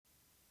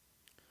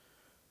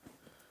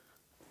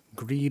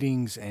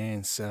Greetings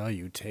and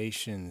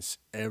salutations,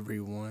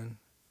 everyone.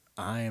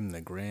 I am the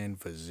Grand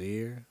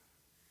Vizier.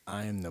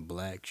 I am the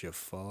Black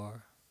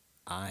Jafar.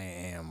 I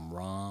am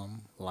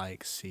Ram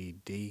like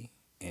CD,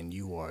 and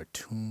you are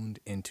tuned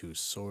into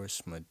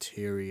Source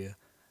Materia.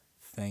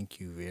 Thank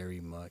you very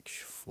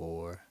much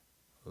for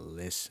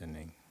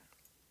listening.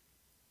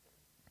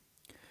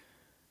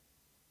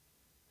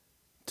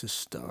 To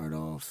start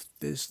off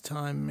this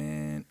time,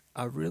 man,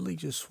 I really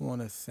just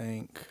want to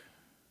thank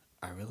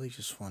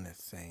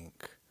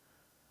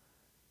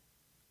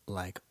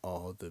like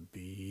all the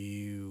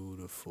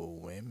beautiful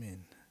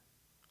women.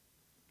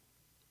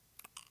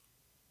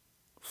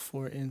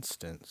 For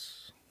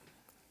instance,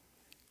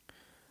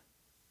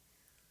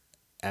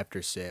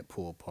 after said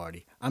pool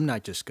party, I'm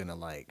not just gonna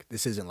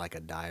this isn't like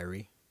a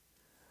diary,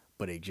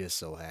 but it just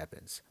so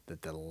happens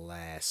that the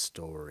last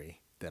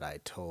story that I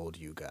told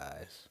you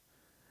guys,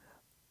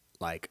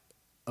 like,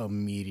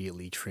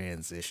 immediately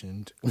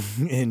transitioned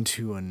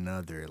into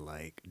another,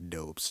 like,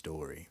 dope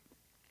story.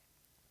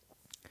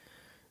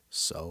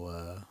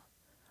 So,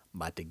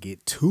 about to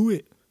get to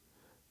it.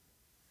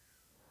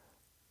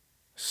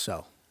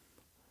 So,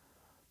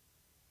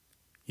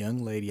 young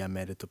lady I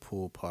met at the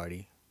pool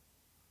party,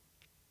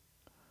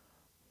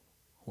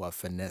 who I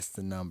finessed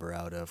the number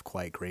out of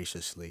quite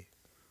graciously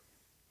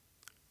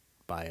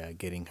by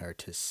getting her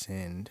to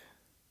send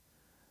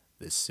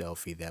the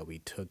selfie that we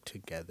took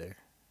together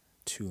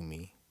to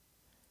me.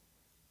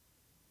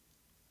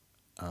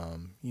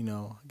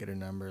 Get her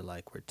number,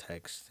 like we're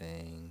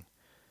texting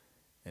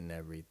and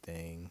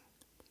everything.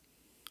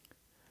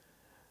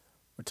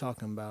 We're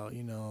talking about,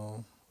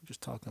 we're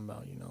just talking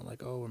about,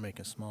 like, oh, we're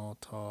making small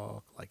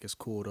talk. Like, it's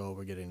cool though,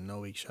 we're getting to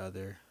know each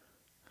other.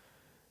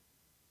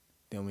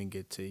 Then we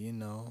get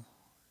to,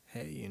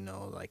 hey,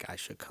 like I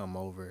should come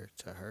over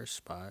to her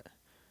spot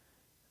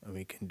and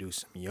we can do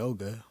some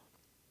yoga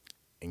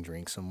and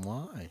drink some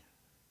wine.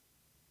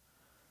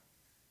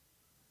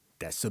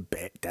 That's a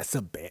bet. That's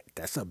a bet.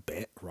 That's a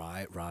bet.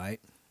 Right, right.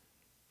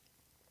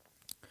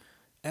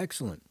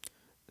 Excellent.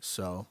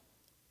 So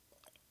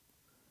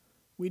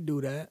we do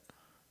that,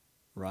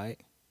 right?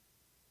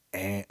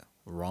 And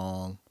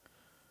wrong.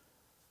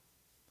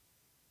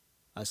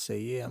 I say,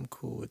 yeah, I'm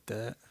cool with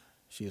that.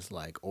 She's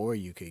like, or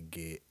you could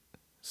get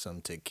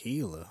some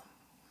tequila.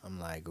 I'm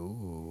like,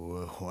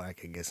 ooh, or I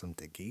could get some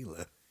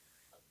tequila.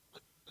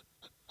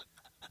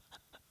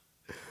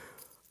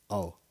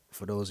 Oh,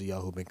 for those of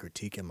y'all who've been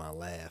critiquing my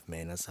laugh,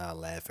 man, that's how I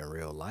laugh in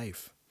real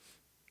life.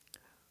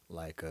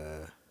 Like,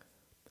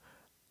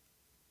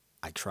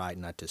 I tried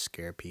not to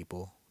scare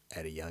people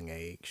at a young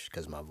age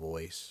because my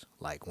voice,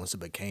 like, once it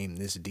became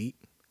this deep,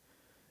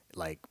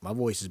 like, my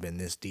voice has been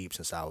this deep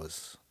since I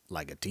was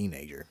like a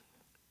teenager.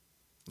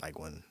 Like,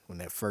 when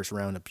that first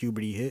round of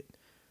puberty hit,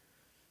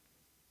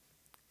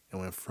 it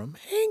went from,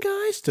 hey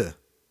guys, to,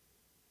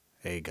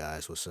 hey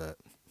guys, what's up?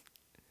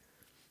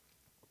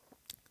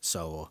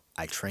 So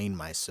I trained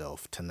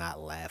myself to not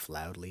laugh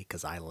loudly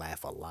because I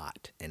laugh a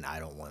lot and I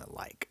don't want to,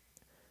 like,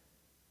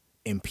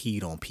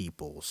 impede on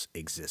people's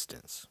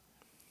existence.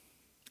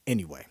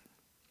 Anyway,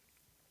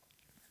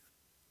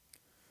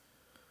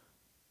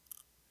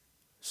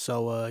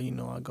 so, I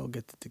go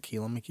get the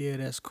tequila. I'm like, yeah,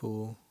 that's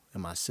cool.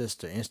 And my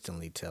sister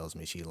instantly tells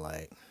me, she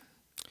like,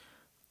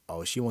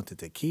 oh, she want the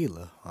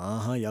tequila.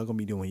 Uh-huh, y'all gonna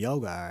be doing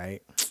yoga, all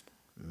right?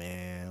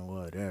 Man,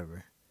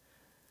 whatever.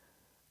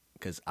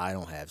 Because I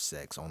don't have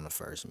sex on the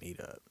first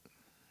meetup.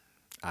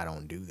 I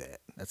don't do that.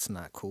 That's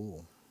not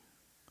cool.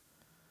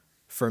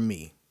 For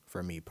me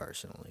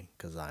personally,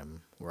 because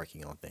I'm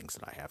working on things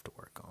that I have to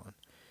work on.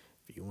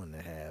 If you want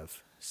to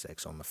have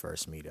sex on the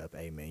first meetup,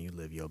 hey man, you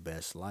live your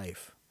best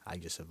life. I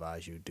just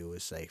advise you do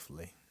it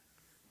safely.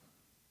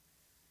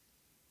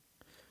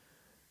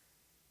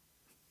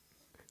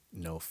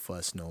 No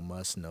fuss, no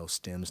muss, no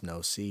stems,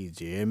 no seeds.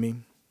 You hear me?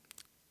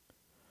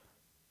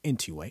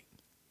 Anyway,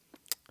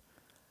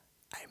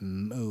 I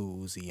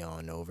mosey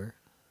on over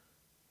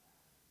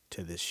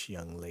to this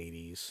young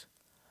lady's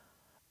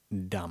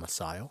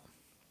domicile.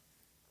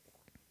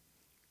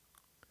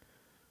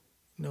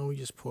 We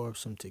just pour up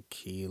some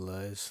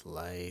tequila. It's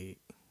light.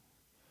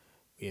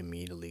 We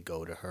immediately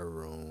go to her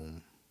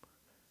room.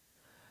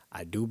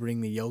 I do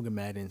bring the yoga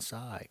mat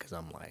inside because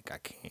I'm like, I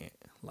can't.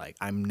 Like,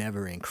 I'm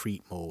never in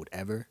creep mode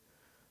ever.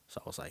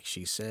 So I was like,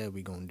 she said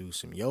we gonna do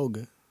some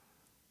yoga.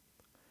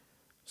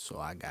 So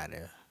I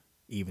gotta,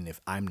 even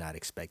if I'm not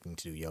expecting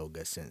to do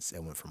yoga since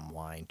it went from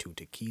wine to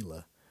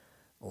tequila,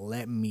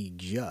 let me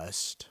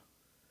just,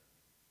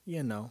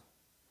 you know,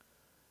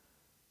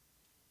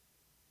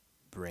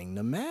 bring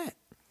the mat.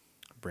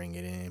 Bring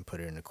it in, put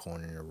it in the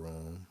corner of the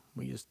room.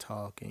 We just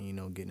talking,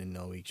 getting to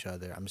know each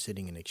other. I'm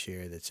sitting in a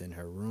chair that's in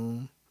her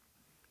room.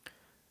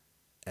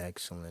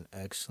 Excellent,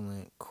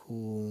 excellent,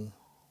 cool.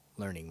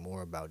 Learning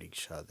more about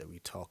each other. We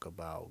talk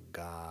about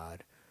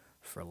God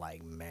for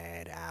like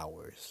mad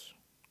hours.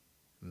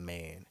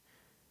 Man,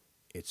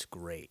 it's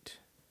great.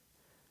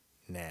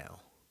 Now,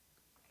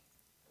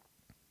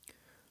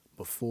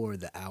 before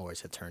the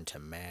hours had turned to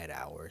mad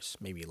hours,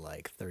 maybe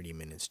like 30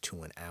 minutes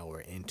to an hour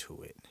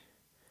into it,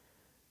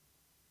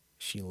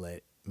 she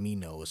let me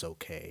know it's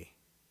okay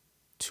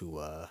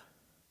to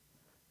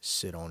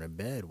sit on her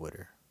bed with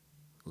her,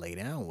 lay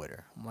down with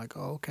her. I'm like,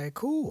 oh, okay,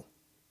 cool.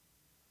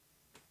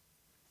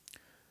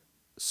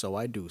 So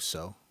I do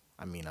so.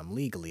 I mean, I'm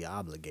legally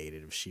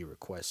obligated if she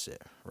requests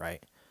it,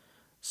 right?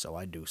 So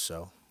I do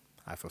so.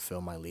 I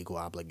fulfill my legal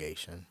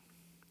obligation.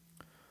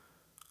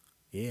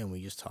 Yeah, and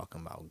we just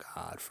talking about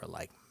God for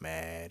like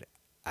mad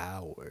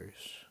hours.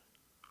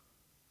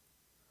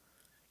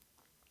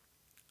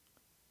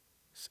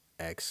 It's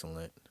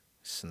excellent.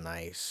 It's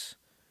nice.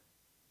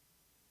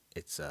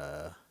 It's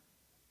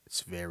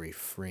it's very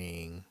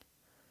freeing.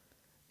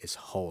 It's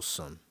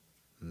wholesome.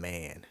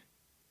 Man,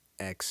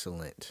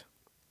 excellent.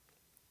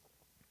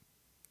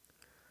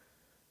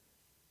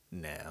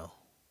 Now,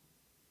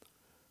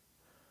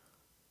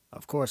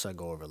 of course I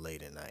go over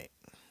late at night.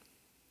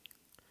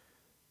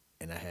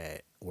 And I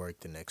had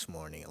work the next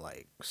morning at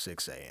like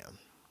 6 a.m.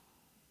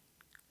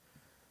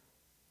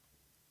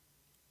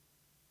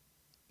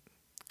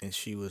 And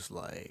she was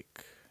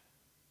like,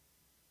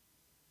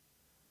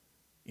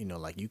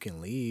 like you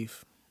can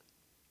leave.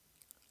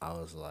 I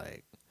was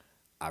like,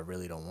 I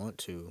really don't want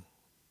to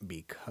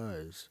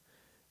because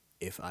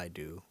if I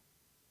do,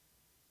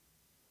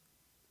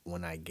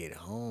 when I get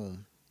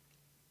home,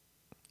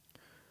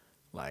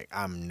 like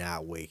I'm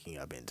not waking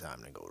up in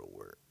time to go to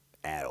work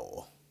at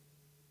all.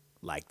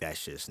 Like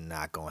that's just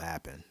not gonna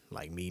happen.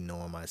 Like me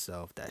knowing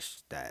myself,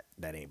 that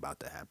ain't about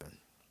to happen.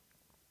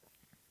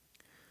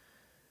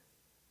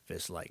 If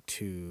it's like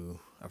two,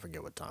 I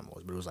forget what time it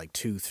was, but it was like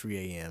 2, 3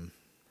 a.m.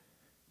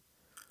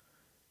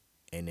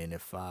 And then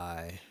if you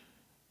know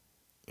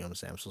what I'm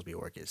saying, I'm supposed to be at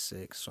work at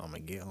 6, so I'm gonna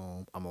get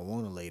home. I'm gonna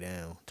want to lay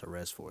down to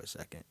rest for a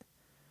second.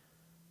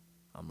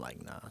 I'm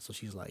like, nah. So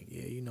she's like,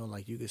 yeah,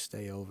 like you could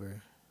stay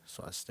over.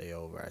 So I stay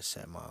over. I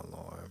set my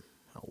alarm.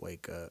 I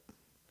wake up.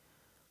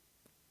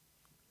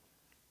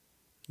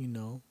 You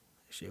know,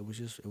 it was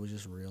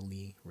just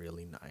really,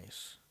 really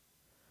nice.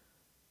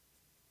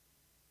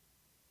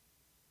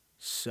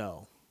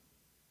 So,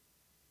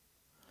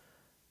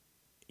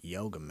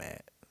 yoga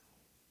mat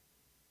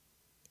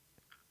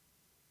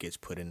gets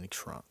put in the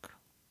trunk.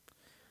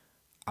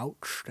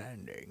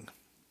 Outstanding.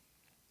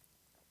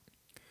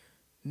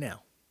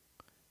 Now,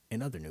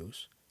 in other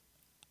news,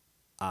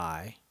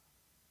 I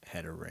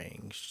had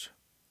arranged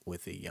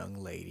with a young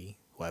lady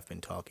who I've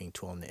been talking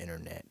to on the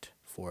internet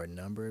for a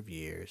number of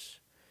years.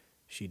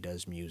 She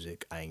does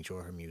music. I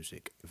enjoy her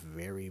music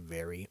very,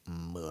 very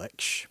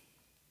much.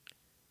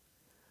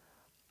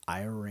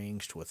 I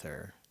arranged with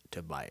her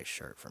to buy a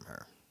shirt from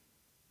her,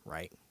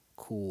 right?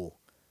 Cool.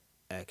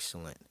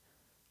 Excellent.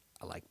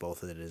 I like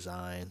both of the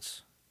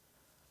designs.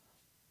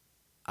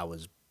 I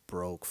was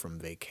broke from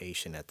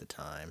vacation at the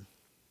time,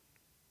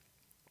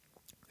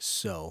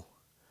 so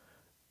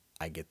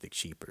I get the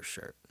cheaper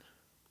shirt.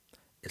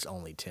 It's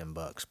only $10,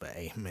 but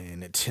hey man,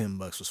 that $10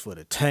 was for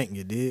the tank,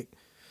 you dig?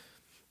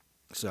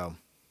 So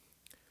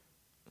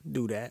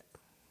do that.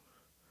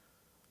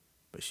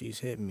 But she's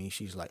hitting me.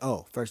 She's like,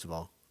 oh, first of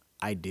all,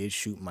 I did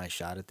shoot my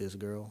shot at this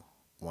girl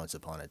once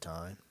upon a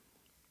time.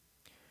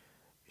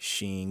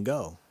 She ain't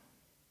go.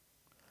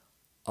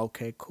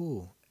 Okay,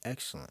 cool.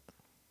 Excellent.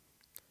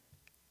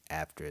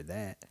 After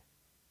that,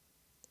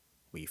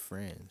 we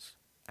friends.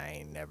 I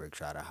ain't never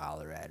try to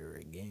holler at her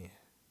again.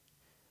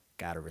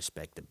 Gotta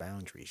respect the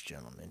boundaries,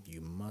 gentlemen.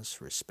 You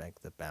must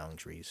respect the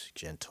boundaries,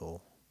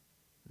 gentle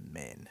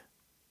men.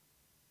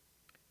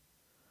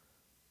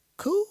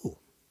 Cool.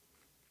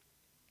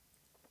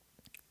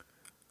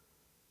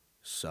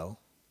 So,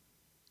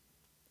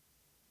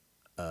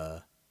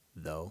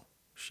 though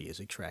she is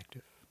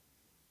attractive,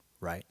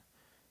 right?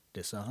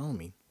 This a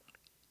homie.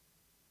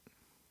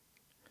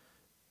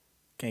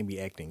 Can't be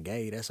acting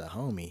gay. That's a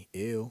homie.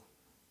 Ew.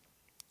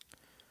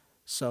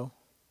 So,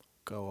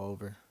 go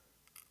over.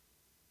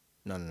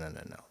 No, no, no,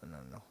 no, no, no,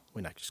 no.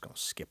 We're not just gonna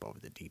skip over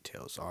the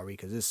details, are we?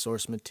 Because it's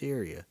source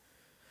material.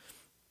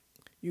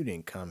 You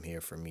didn't come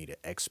here for me to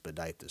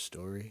expedite the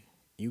story.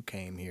 You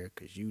came here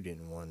because you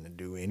didn't want to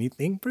do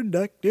anything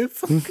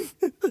productive.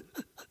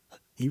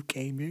 You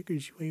came here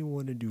because you ain't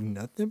want to do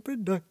nothing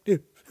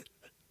productive.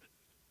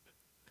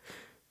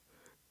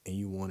 And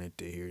you wanted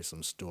to hear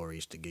some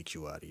stories to get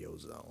you out of your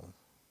zone.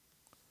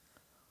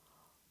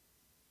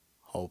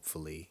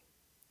 Hopefully,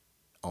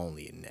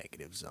 only a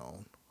negative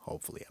zone.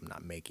 Hopefully, I'm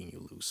not making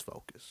you lose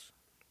focus.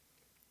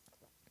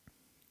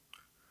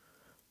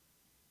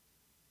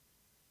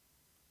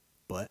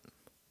 But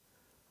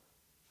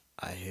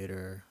I hit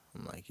her.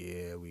 I'm like,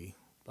 yeah, we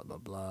blah, blah,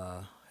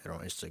 blah. Hit her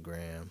on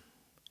Instagram.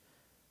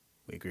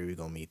 We agree we're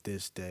going to meet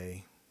this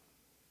day.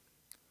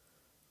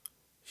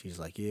 She's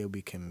like, yeah,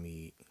 we can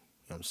meet, you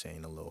know what I'm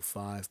saying, a little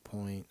 5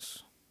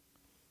 points.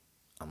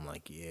 I'm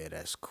like, yeah,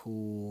 that's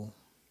cool.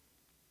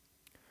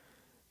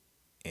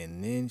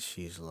 And then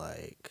she's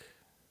like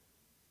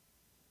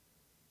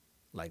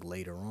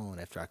later on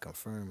after I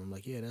confirm, I'm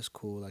like, yeah, that's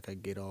cool. Like I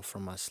get off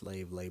from my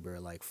slave labor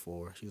at like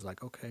 4. She's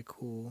like, okay,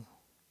 cool.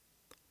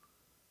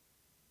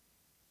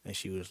 And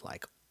she was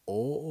like,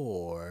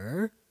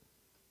 or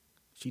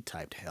she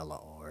typed hella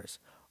R's.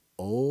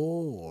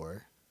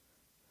 Or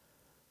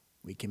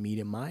We can meet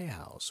in my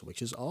house,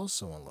 which is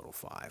also a little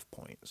 5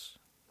 points.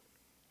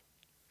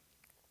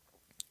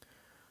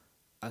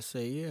 I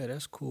say, yeah,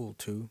 that's cool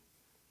too.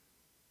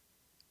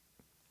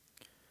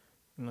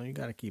 You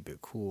gotta keep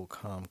it cool,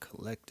 calm,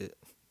 collected,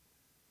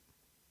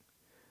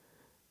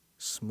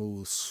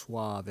 smooth,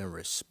 suave, and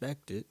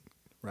respected,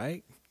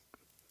 right?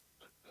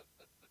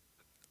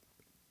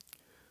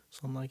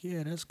 So I'm like,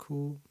 yeah, that's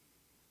cool.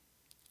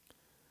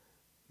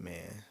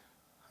 Man,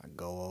 I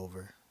go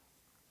over.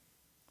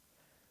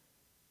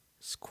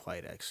 It's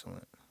quite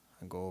excellent.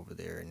 I go over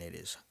there and it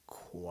is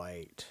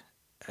quite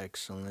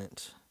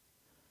excellent.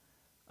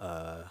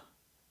 Uh,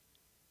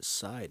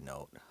 Side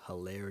note,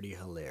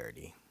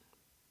 hilarity.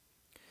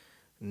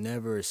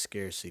 Never a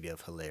scarcity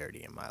of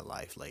hilarity in my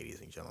life,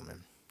 ladies and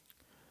gentlemen.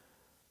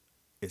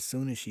 As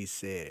soon as she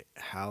said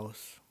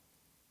house,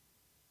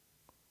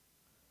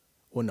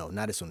 well, no,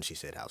 not as soon as she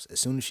said house. As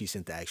soon as she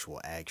sent the actual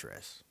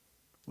address,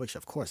 which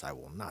of course I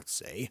will not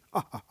say,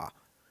 I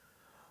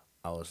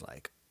was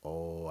like,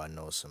 oh, I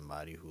know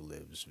somebody who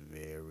lives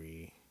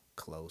very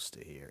close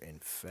to here. In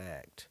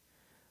fact,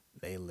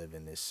 they live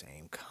in this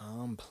same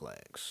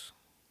complex.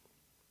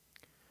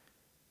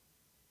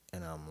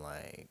 And I'm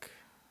like,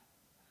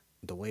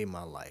 the way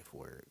my life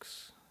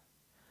works,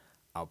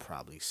 I'll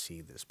probably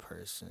see this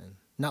person.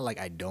 Not like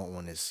I don't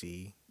want to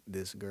see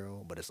this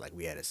girl, but it's like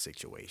we had a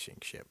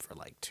situationship for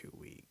like 2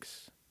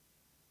 weeks.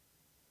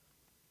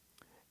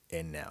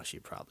 And now she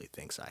probably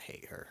thinks I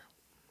hate her.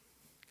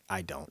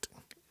 I don't.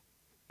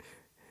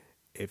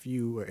 If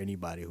you or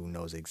anybody who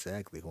knows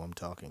exactly who I'm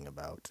talking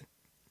about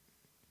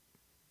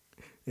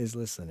is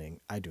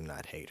listening, I do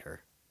not hate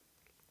her.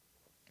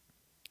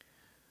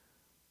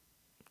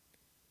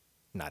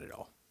 Not at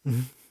all.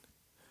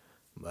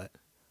 But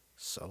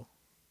so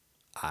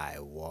I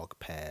walk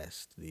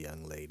past the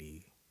young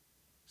lady's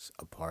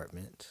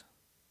apartment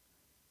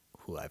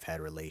who I've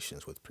had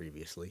relations with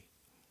previously.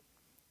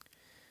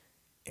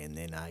 And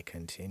then I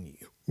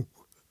continue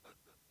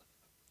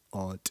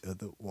on to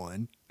the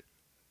one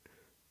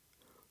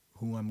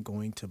who I'm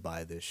going to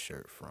buy this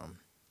shirt from.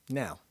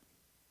 Now,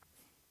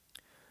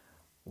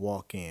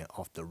 walk in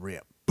off the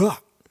rip. Bah!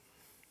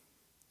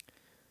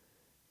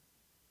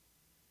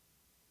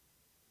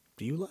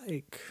 Do you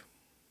like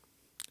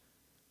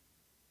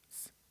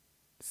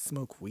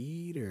smoke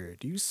weed or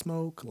do you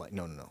smoke like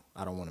no,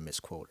 I don't want to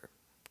misquote her.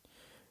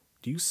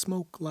 Do you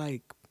smoke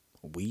like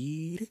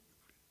weed?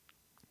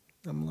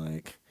 I'm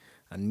like,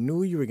 I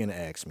knew you were gonna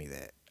ask me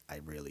that.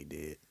 I really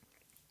did.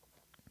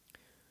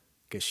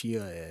 Cause she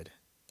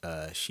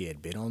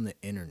had been on the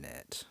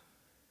internet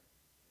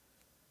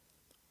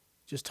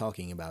just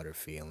talking about her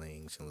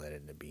feelings and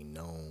letting it be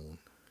known.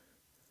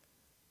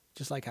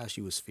 Just like how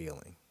she was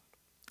feeling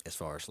as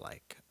far as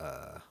like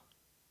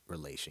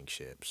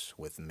relationships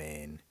with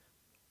men.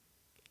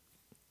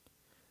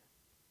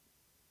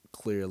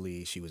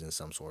 Clearly she was in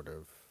some sort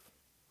of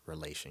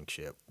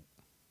relationship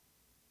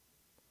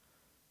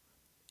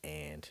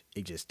and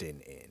it just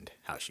didn't end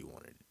how she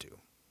wanted it to.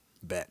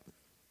 Bet.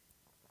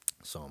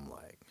 So I'm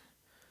like,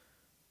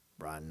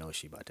 bro, I know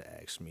she about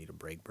to ask me to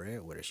break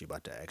bread with her. She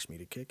about to ask me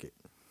to kick it.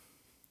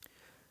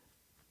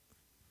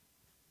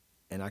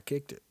 And I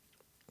kicked it.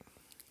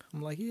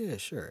 I'm like, yeah,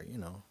 sure,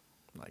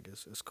 like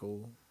it's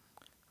cool.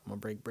 I'm gonna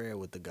break bread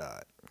with the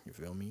God. You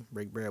feel me?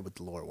 Break bread with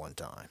the Lord one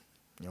time.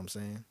 You know what I'm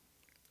saying?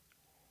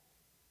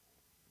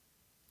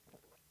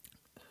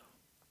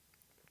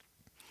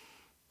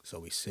 So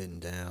we sitting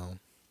down.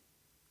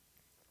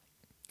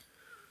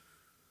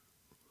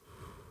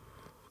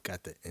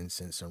 Got the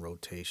incense in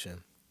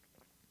rotation.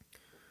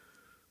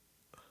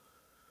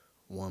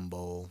 One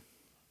bowl.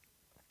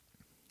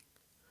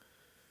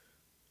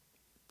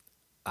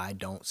 I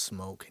don't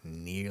smoke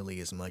nearly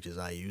as much as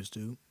I used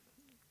to.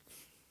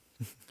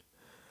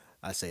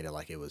 I say that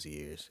like it was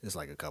years. It's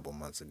like a couple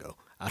months ago.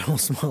 I don't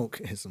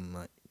smoke as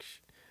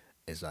much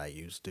as I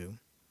used to.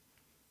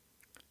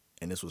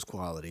 And this was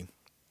quality.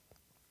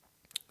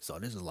 So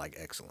this is like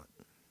excellent.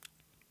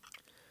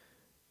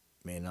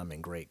 Man, I'm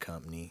in great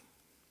company.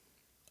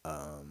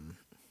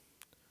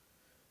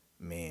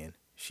 Man,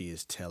 she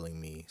is telling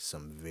me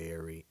some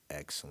very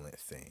excellent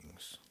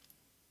things.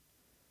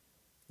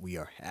 We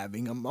are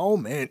having a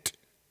moment.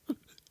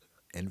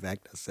 In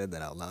fact, I said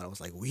that out loud. I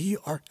was like, we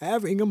are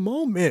having a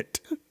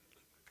moment.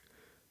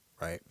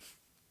 Right?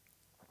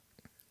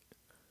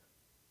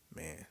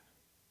 Man,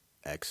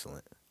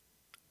 excellent.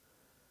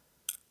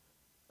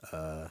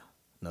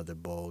 Another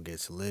bowl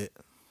gets lit.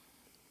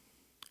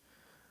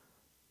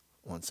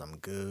 Once I'm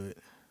good,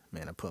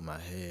 man, I put my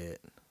head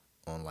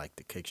on like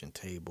the kitchen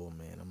table,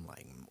 man. I'm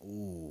like,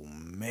 ooh,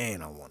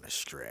 man, I want to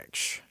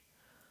stretch.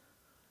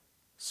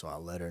 So I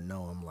let her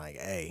know, I'm like,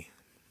 hey,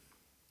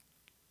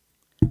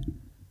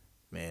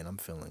 man, I'm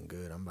feeling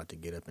good. I'm about to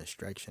get up and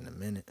stretch in a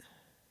minute.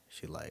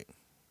 She like,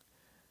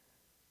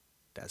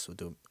 that's what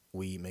the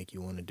weed make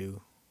you want to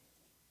do?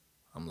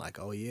 I'm like,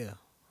 oh yeah.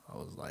 I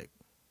was like,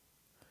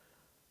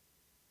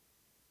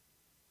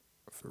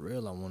 for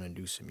real, I want to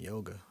do some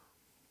yoga.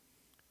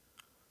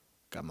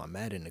 Got my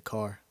mat in the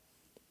car.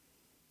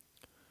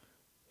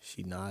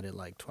 She nodded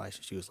like twice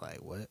and she was like,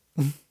 "What?"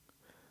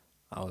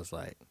 I was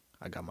like,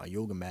 "I got my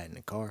yoga mat in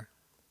the car."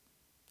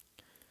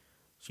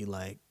 She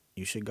like,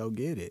 "You should go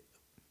get it."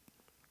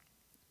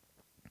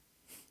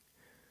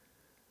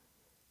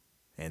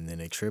 And then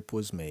a trip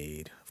was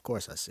made. Of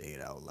course, I say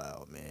it out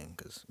loud, man,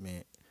 because,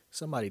 man,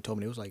 somebody told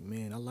me, it was like,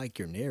 "Man, I like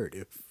your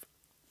narrative."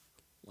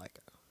 Like,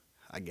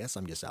 I guess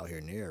I'm just out here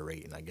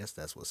narrating. I guess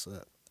that's what's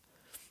up.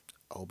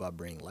 I hope I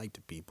bring light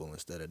to people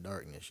instead of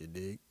darkness, you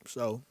dig?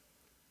 So,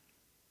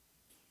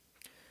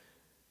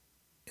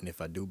 and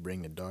if I do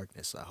bring the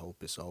darkness, I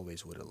hope it's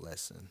always with a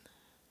lesson.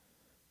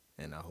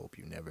 And I hope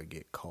you never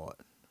get caught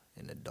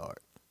in the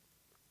dark.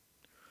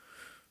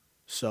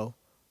 So,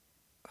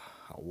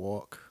 I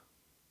walk.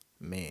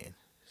 Man,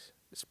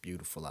 it's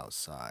beautiful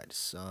outside.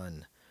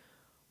 Sun.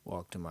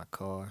 Walk to my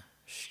car.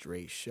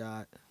 Straight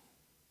shot.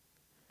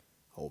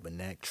 Open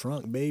that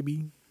trunk,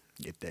 baby.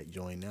 Get that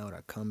joint out.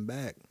 I come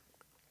back.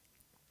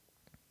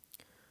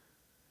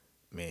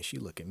 Man, she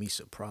look at me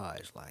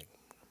surprised. Like,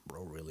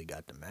 bro really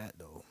got the mat,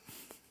 though.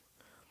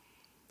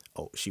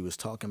 Oh, she was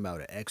talking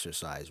about an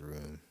exercise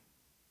room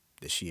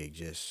that she had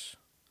just,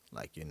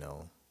 like,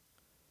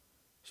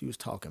 she was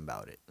talking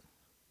about it.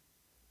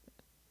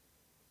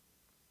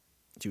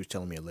 She was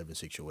telling me a living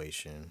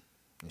situation,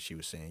 and she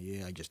was saying,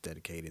 "Yeah, I just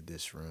dedicated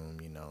this room,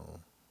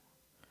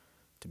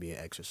 to be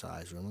an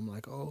exercise room." I'm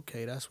like, "Oh,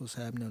 okay, that's what's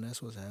happening.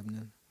 That's what's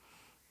happening."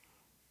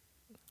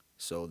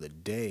 So the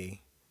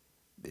day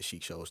that she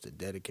chose to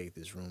dedicate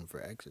this room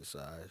for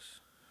exercise,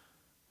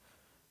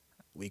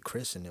 we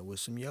christened it with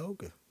some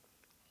yoga.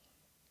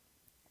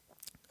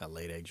 I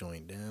lay that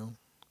joint down.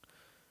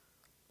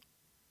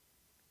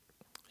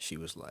 She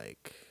was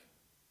like,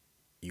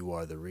 "You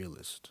are the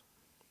realist."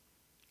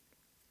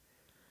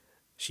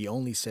 She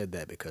only said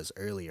that because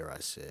earlier I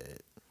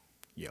said,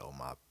 "Yo,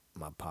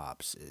 my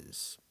pops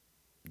is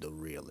the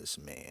realest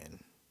man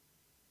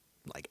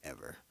like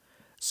ever.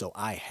 So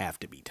I have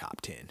to be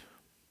top 10."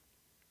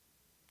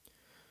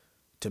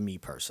 To me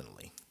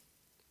personally,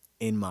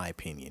 in my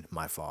opinion,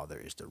 my father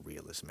is the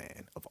realest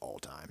man of all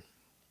time.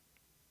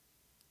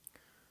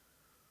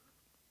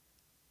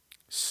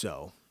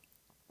 So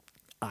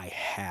I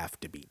have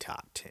to be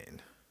top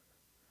 10.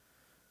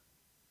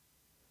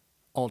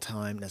 All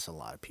time, that's a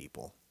lot of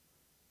people.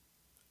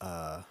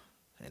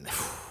 And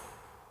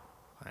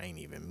I ain't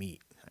even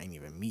meet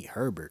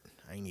Herbert.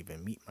 I ain't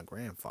even meet my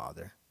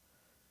grandfather.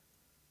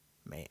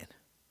 Man.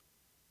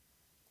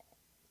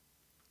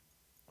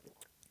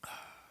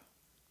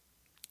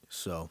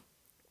 So,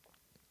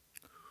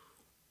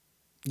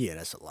 yeah,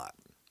 that's a lot.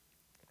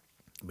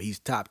 But he's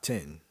top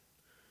 10.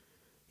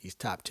 He's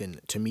top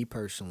 10. To me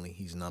personally,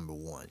 he's number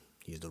one.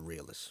 He's the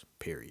realest,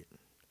 period.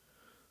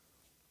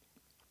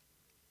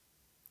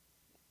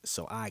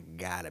 So I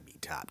gotta be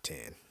top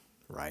 10,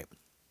 right?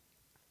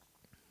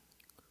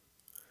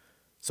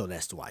 So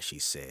that's why she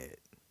said,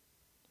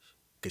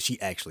 because she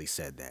actually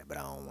said that, but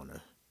I don't want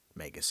to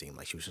make it seem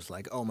like she was just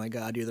like, "Oh my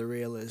God, you're the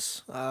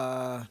realist."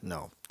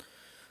 No.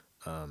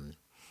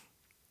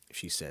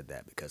 She said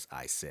that because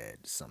I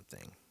said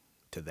something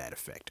to that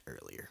effect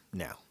earlier.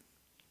 Now,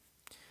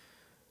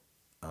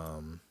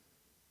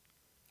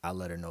 I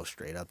let her know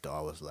straight up though.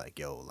 I was like,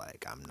 "Yo,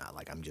 like, I'm not,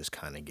 like, I'm just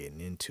kind of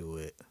getting into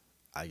it.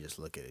 I just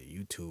look at a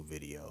YouTube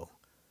video."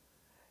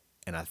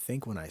 And I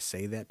think when I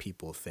say that,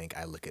 people think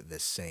I look at the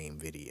same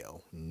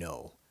video.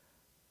 No.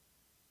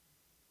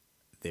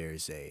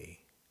 There's a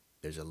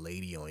there's a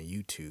lady on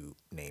YouTube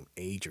named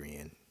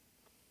Adrian.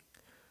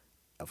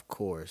 Of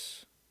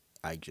course,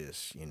 I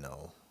just,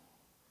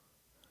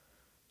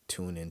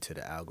 tune into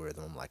the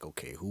algorithm. I'm like,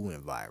 okay, who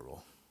went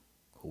viral?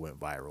 Who went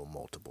viral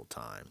multiple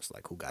times?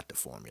 Like, who got the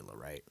formula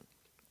right?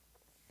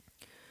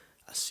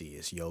 I see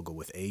it's Yoga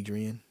with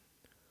Adrian.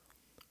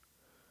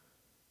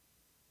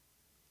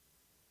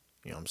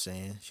 You know what I'm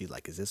saying? She's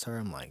like, "Is this her?"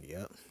 I'm like,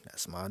 "Yep,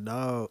 that's my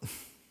dog."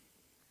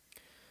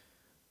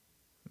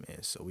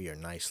 Man, so we are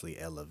nicely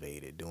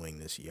elevated doing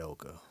this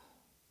yoga.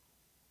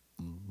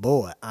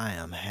 Boy, I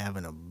am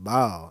having a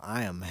ball.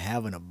 I am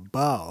having a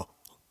ball.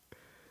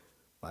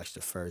 Watch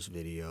the first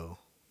video.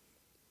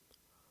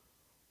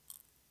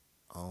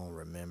 I don't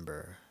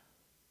remember.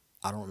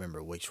 I don't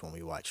remember which one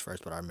we watched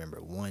first, but I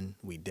remember one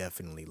we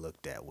definitely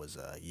looked at was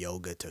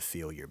yoga to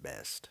feel your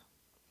best.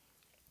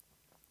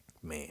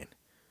 Man,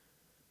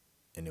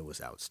 and it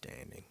was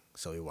outstanding.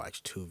 So we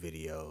watched two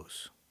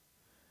videos.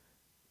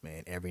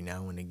 Man, every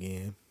now and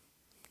again,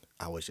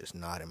 I was just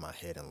nodding my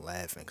head and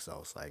laughing because I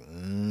was like,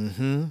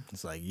 mm-hmm.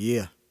 It's like,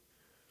 yeah.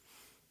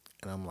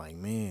 And I'm like,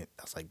 man,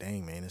 I was like,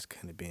 dang, man, it's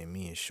kind of been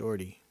me and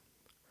Shorty.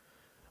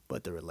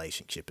 But the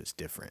relationship is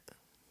different.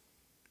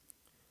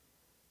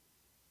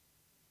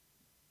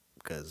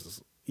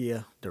 Because,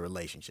 yeah, the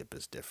relationship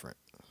is different.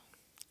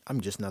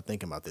 I'm just not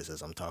thinking about this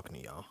as I'm talking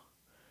to y'all.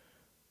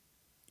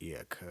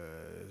 Yeah,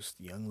 because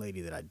the young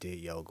lady that I did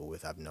yoga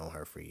with, I've known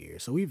her for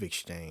years. So we've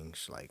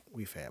exchanged, like,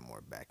 we've had more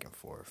back and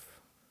forth.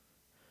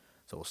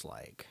 So it's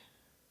like,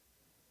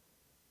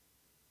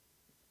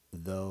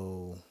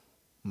 though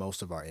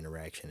most of our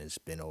interaction has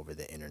been over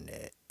the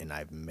internet and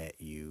I've met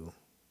you,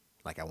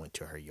 like, I went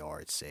to her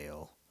yard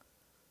sale.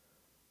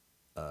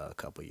 a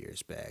couple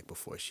years back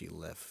before she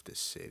left the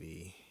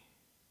city.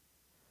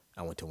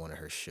 I went to one of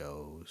her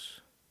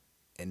shows,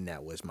 and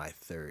that was my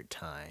third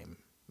time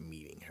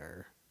meeting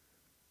her.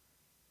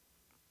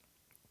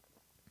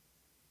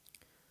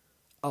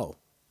 Oh,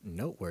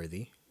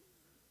 noteworthy.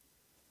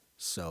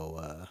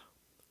 So,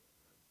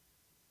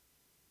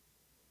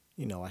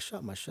 I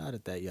shot my shot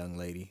at that young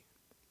lady.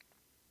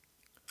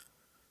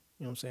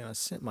 You know what I'm saying? I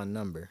sent my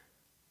number.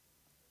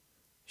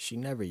 She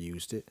never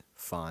used it.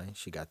 Fine,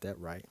 she got that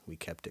right. We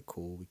kept it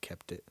cool. We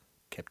kept it,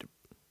 kept it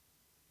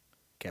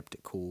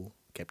cool.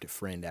 Kept it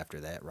friend after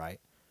that, right?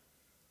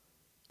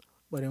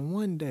 But in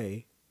one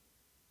day,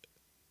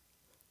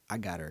 I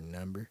got her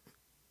number.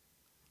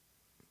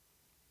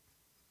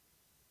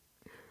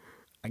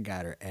 I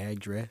got her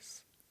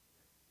address.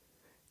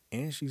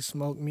 And she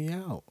smoked me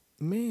out.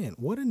 Man,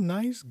 what a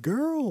nice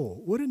girl.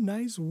 What a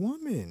nice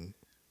woman.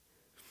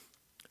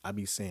 I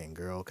be saying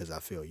girl because I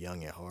feel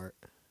young at heart.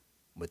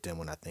 But then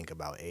when I think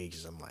about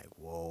ages, I'm like,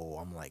 whoa,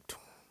 I'm like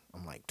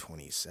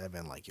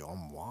 27. Like, yo,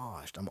 I'm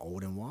washed. I'm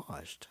old and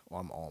washed. Well,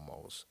 I'm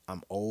almost.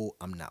 I'm old.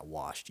 I'm not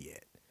washed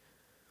yet.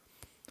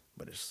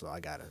 But it's so I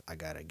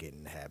gotta get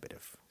in the habit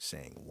of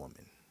saying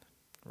woman,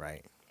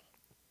 right?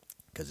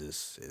 Because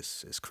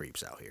it's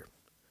creeps out here.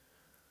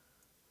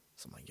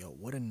 So I'm like, yo,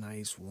 what a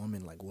nice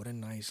woman. Like, what a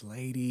nice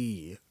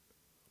lady.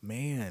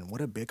 Man,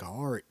 what a big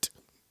heart.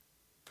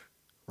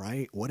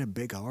 Right? What a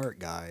big heart,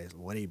 guys.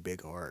 What a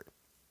big heart.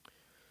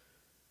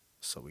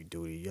 So we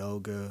do the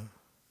yoga.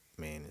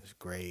 Man, it's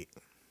great.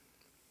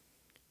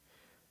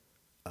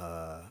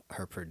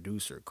 Her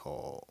producer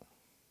called,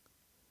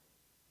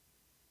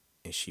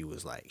 and she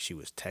was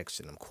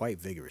texting him quite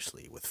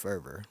vigorously with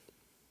fervor.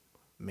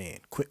 Man,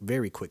 quick,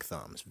 very quick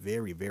thumbs.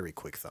 Very, very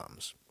quick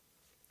thumbs.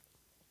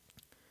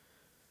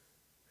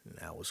 And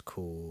that was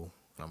cool.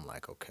 I'm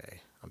like,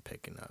 okay, I'm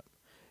picking up.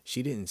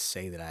 She didn't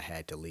say that I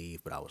had to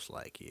leave, but I was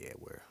like, yeah,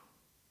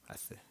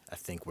 I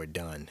think we're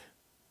done.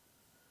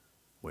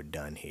 We're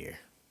done here,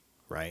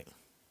 right?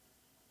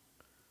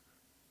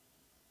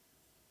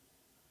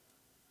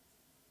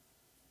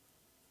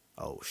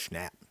 Oh,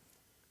 snap.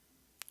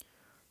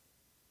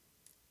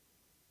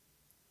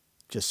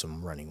 Just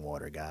some running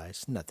water,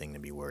 guys. Nothing to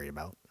be worried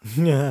about.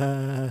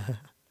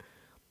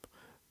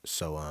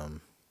 So,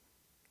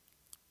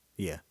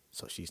 yeah.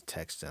 So she's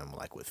texting him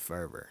like with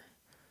fervor.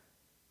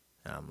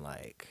 And I'm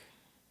like,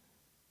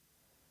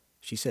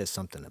 she said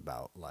something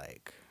about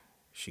like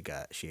she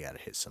got to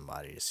hit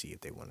somebody to see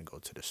if they want to go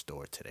to the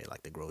store today,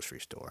 like the grocery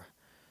store.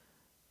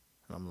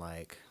 And I'm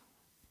like,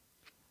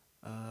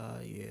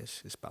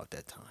 yes, it's about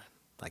that time.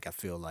 Like I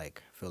feel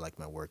like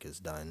my work is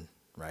done,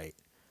 right?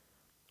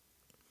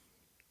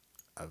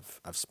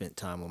 I've spent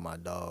time with my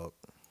dog,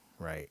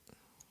 right?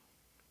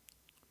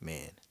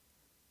 Man,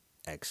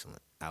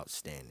 excellent,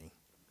 outstanding.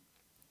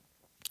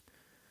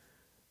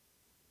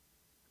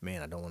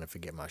 Man, I don't want to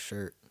forget my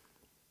shirt.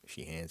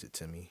 She hands it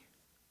to me.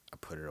 I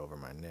put it over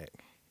my neck.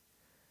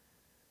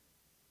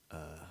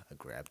 I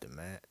grab the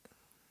mat,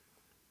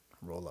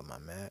 roll up my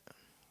mat,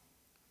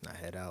 and I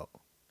head out.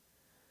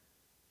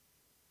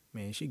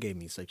 Man, she gave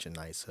me such a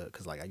nice hug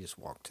because, like, I just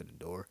walked to the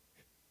door.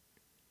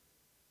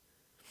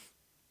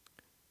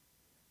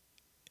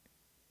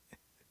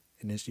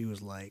 And then she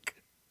was like,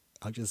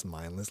 I'll just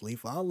mindlessly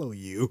follow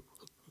you.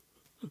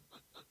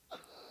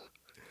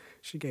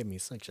 She gave me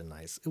it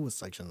was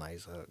such a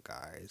nice hug,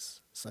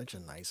 guys. Such a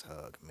nice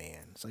hug,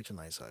 man. Such a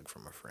nice hug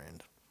from a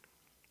friend.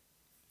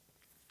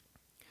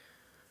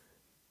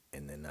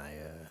 And then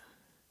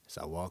as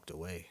I walked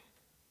away,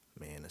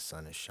 man, the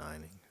sun is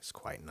shining. It's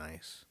quite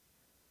nice.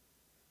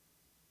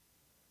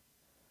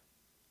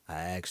 I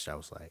asked her, I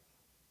was like,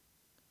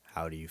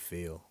 how do you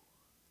feel?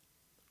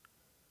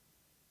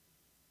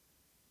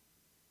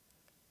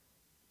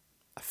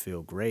 I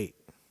feel great.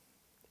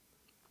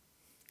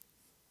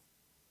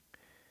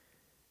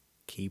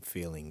 Keep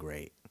feeling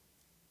great.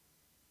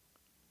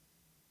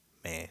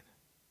 Man.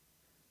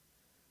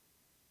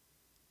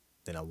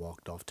 Then I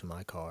walked off to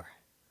my car.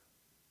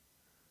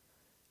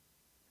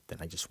 Then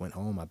I just went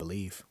home, I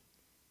believe.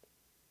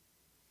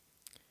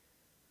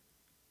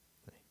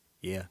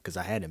 Yeah, because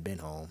I hadn't been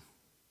home.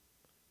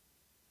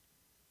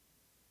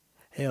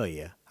 Hell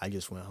yeah, I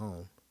just went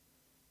home.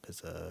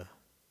 Because,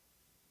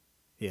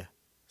 yeah,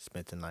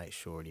 spent the night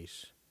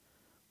shorties.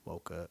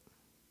 Woke up,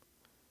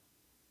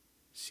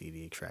 see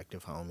the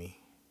attractive homie,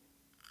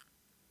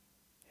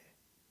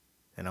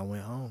 and I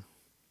went home.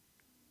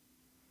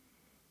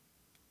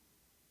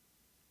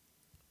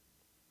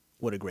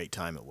 What a great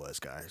time it was,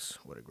 guys.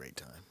 What a great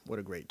time. What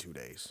a great 2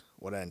 days.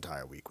 What an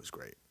entire week was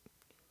great.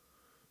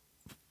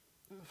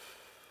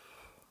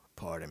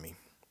 Pardon me.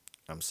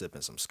 I'm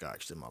sipping some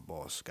scotch that my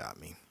boss got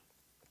me.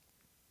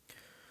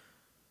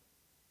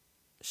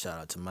 Shout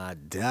out to my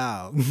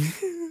dog.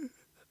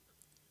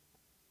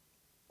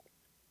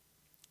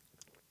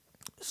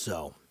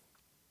 So,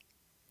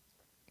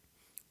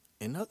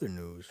 in other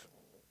news,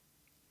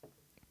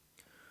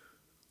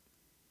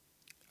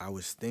 I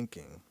was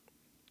thinking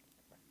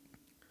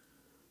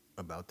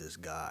about this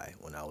guy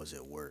when I was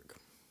at work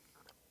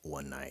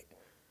one night.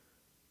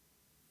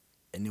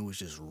 And and it was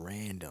just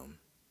random,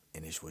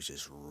 and it was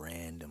just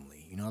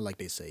randomly. You know, like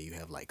they say, you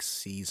have like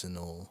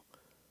seasonal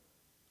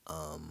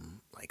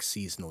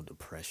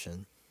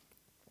depression.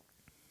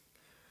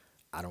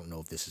 I don't know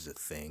if this is a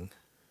thing.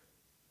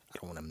 I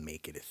don't want to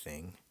make it a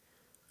thing,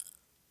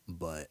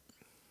 but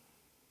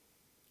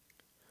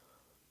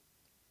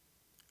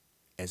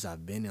as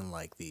I've been in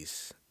like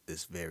this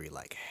very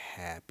like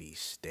happy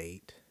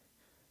state,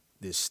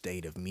 this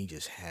state of me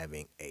just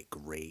having a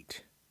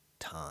great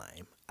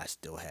time. I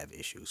still have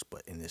issues,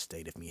 but in this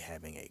state of me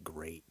having a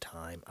great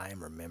time, I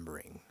am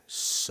remembering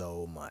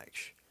so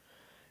much.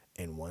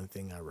 And one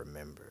thing I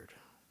remembered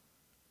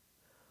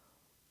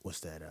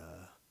was that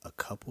a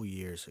couple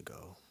years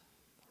ago,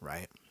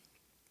 right?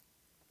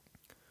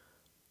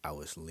 I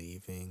was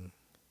leaving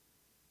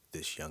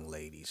this young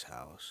lady's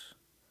house.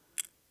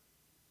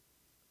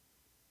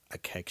 I'm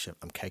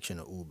catching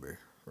an Uber,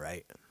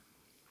 right?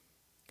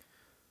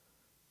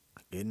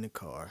 I get in the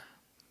car,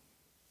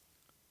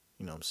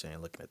 you know what I'm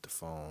saying, looking at the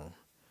phone.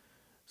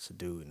 It's a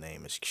dude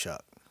name is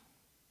Chuck.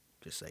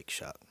 Just say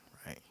Chuck,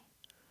 right?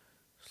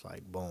 It's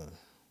like boom.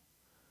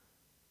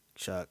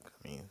 Chuck,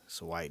 I mean,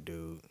 it's a white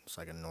dude. It's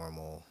like a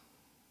normal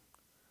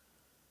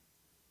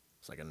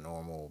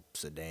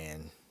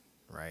sedan,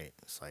 right?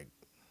 It's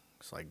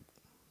like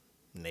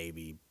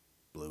navy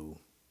blue,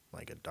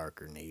 like a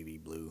darker navy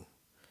blue,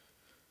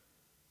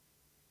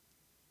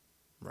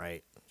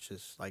 right? It's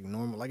just like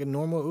normal, like a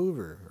normal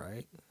Uber,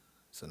 right?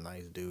 It's a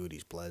nice dude.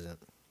 He's pleasant.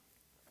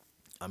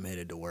 I'm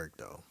headed to work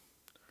though.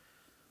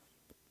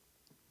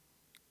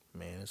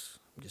 Man,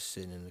 I'm just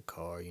sitting in the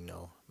car, you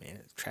know.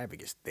 Man,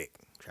 traffic is thick.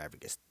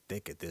 Traffic is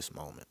thick at this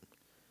moment.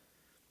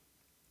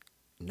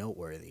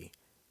 Noteworthy.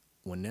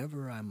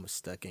 Whenever I'm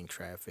stuck in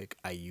traffic,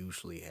 I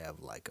usually have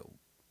like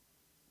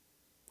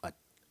a,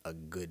 a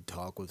good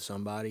talk with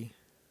somebody,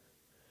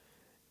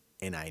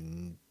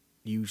 and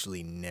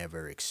usually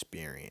never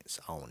experience.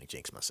 I don't want to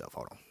jinx myself.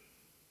 Hold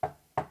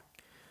on.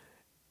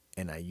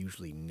 And I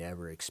usually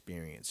never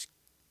experience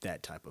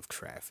that type of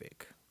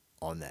traffic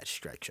on that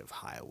stretch of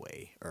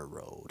highway or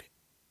road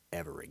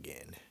ever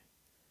again.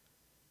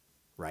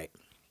 Right?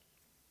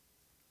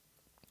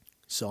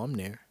 So I'm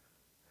there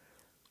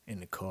in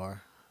the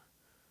car.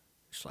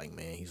 It's like,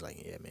 man, he's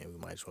like, yeah, man, we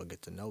might as well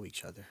get to know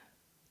each other.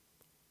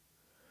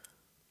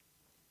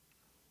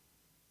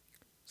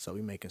 So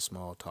we making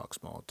small talk.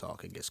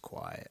 It gets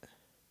quiet.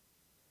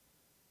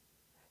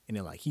 And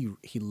then like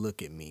he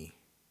look at me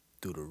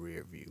through the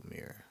rear view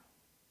mirror.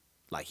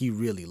 Like he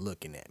really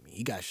looking at me.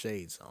 He got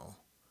shades on.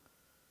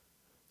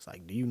 It's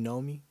like, do you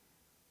know me?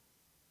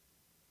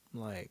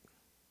 I'm like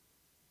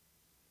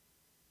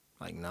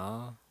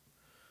nah.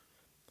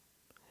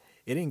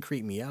 It didn't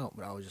creep me out,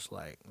 but I was just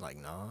like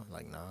nah,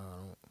 I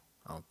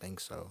don't think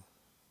so.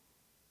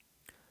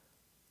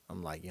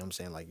 I'm like, you know what I'm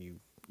saying? Like you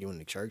in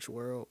the church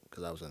world?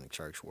 Because I was in the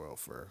church world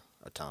for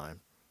a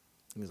time.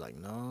 He was like,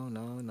 no,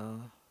 no,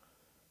 no.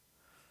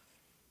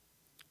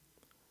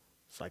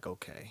 It's like,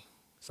 okay.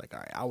 It's like, all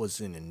right, I was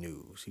in the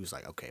news. He was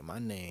like, okay, my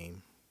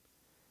name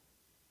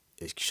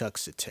is Chuck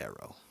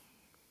Sotero,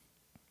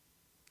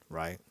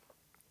 right?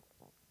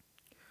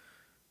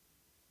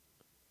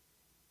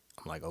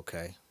 I'm like,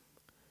 okay.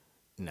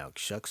 Now,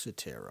 Chuck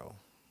Sotero,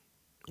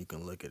 you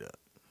can look it up.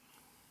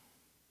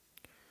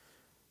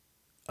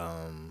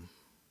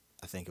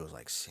 I think it was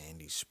like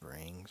Sandy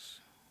Springs.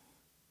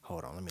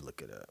 Hold on, let me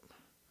look it up.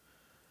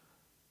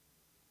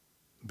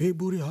 Big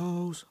booty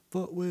hoes,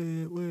 fuck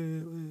with.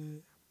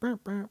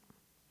 Burp, burp.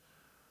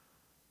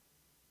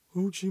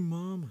 Hoochie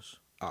mamas.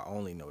 I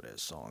only know that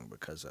song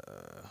because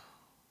of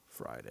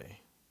Friday.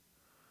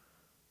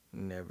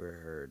 Never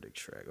heard the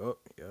track. Oh,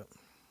 yep.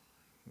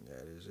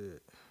 That is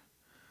it.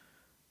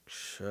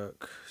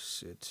 Chuck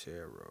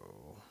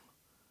Sotero.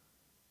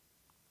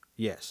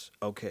 Yes,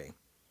 okay.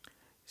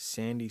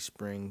 Sandy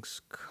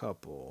Springs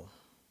couple.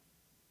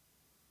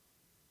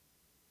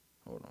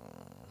 Hold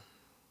on.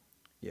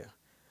 Yeah.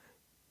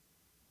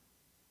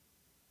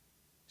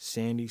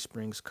 Sandy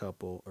Springs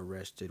couple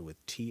arrested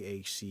with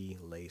THC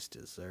laced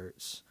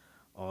desserts.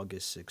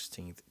 August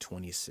 16th,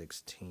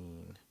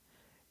 2016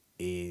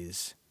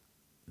 is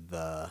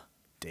the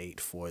date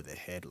for the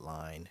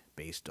headline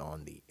based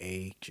on the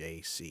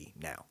AJC.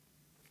 Now,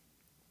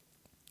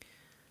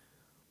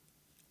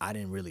 I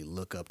didn't really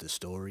look up the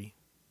story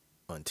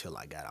until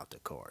I got out the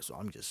car. So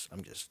I'm just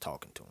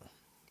talking to him.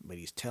 But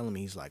he's telling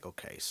me, he's like,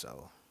 okay,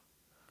 so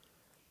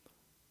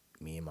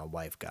me and my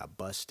wife got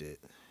busted,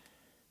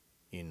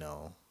 you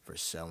know, for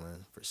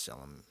selling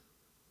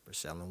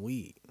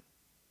weed,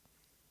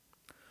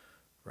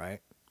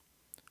 right?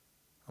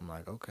 I'm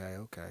like, okay,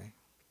 okay.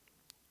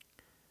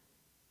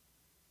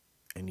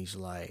 And he's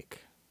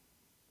like,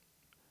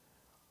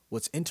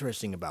 what's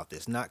interesting about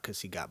this, not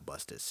because he got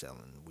busted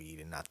selling weed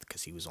and not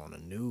because he was on the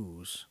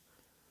news,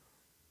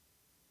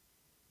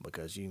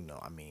 because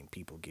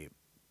people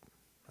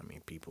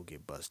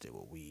get busted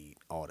with weed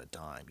all the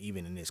time,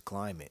 even in this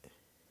climate.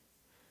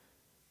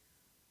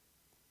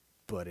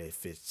 But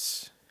if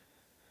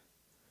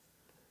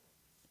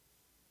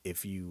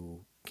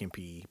you can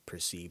be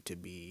perceived to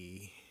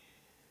be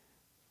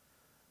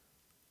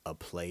a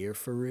player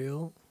for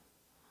real.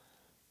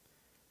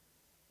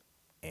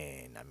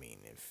 And I mean,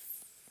 if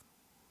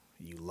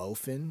you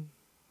loafing,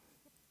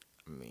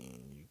 I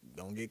mean, you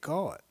gonna get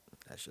caught.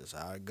 That's just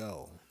how it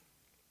go.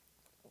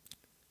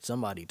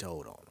 Somebody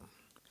told on him.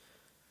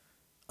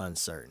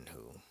 Uncertain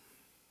who.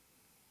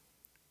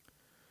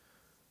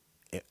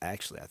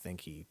 Actually, I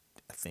think he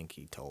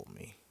told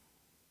me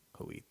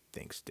who he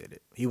thinks did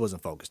it. He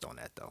wasn't focused on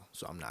that though,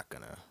 so I'm not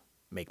gonna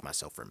make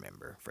myself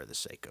remember for the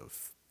sake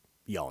of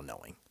y'all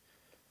knowing.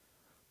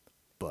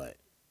 But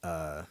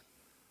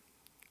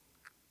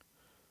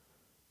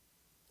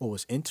what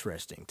was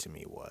interesting to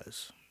me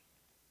was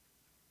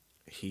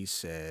he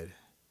said,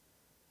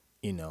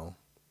 you know,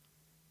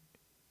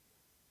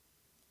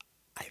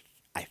 I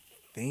I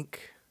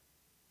think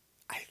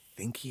I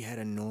think he had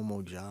a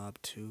normal job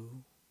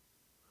too,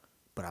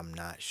 but I'm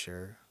not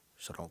sure.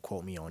 So don't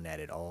quote me on that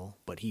at all.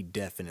 But he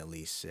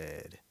definitely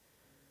said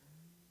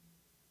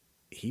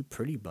he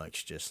pretty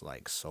much just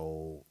like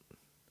sold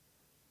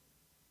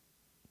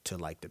to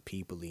like the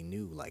people he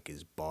knew, like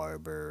his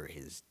barber,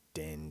 his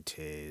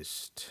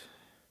dentist,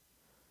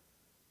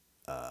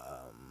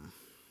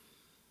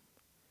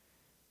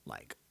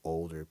 like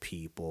older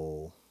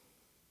people,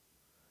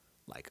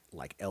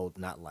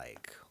 not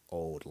like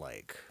old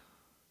like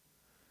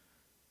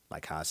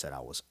how I said I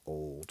was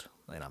old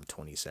and I'm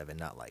 27,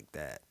 not like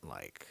that.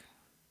 Like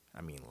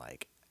I mean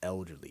like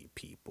elderly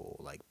people,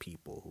 like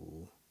people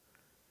who,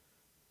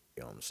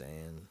 you know what I'm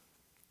saying?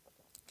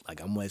 Like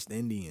I'm West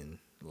Indian,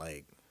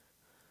 like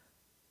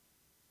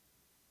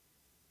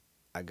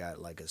I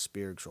got like a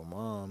spiritual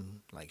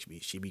mom, like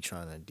she be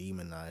trying to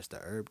demonize the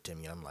herb to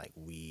me. I'm like,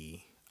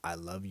 I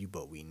love you,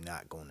 but we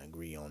not gonna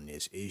agree on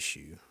this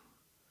issue.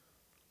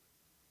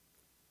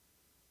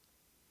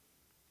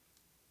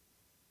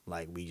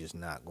 Like we just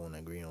not gonna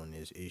agree on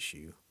this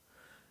issue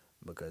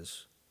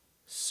because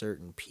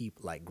certain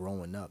people, like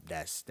growing up,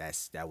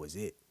 that was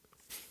it.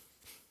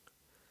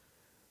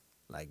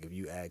 Like if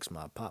you ask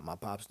my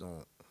pops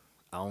don't,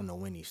 I don't know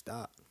when he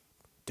stopped.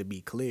 To be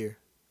clear,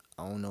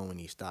 I don't know when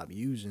he stopped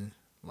using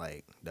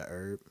like the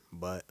herb,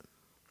 but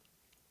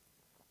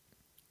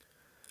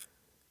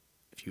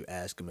if you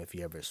ask him if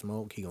he ever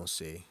smoked, he gonna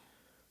say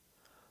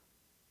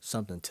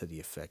something to the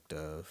effect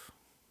of,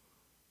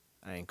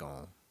 I ain't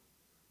gonna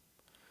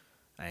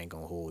I ain't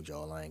gonna hold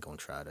y'all. I ain't gonna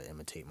try to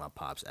imitate my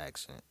pop's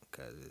accent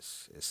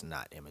because it's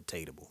not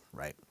imitatable,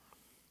 right?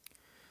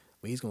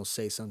 But he's gonna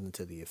say something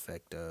to the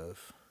effect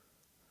of,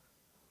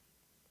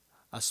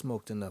 "I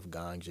smoked enough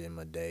ganja in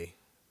my day,"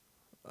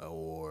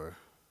 or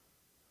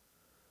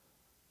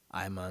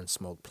 "I man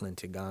smoked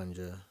plenty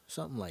ganja,"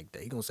 something like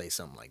that. He gonna say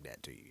something like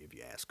that to you if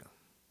you ask him.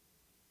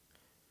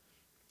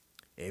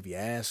 If you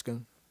ask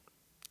him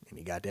and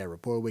he got that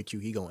rapport with you,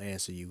 he gonna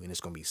answer you, and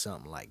it's gonna be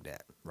something like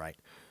that, right?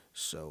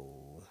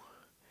 So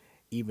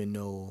even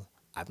though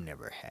I've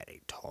never had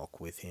a talk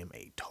with him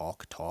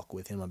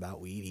about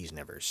weed. He's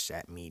never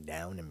sat me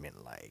down and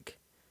been like,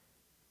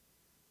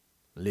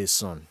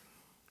 listen,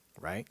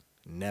 right?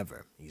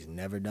 Never. He's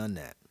never done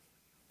that.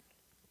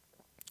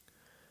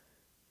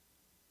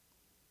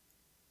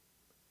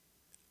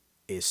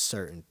 It's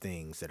certain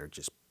things that are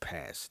just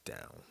passed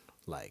down.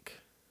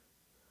 Like,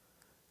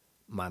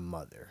 my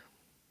mother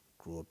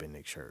grew up in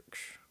the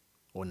church.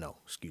 Or, no,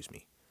 excuse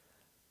me.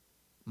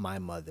 My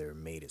mother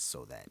made it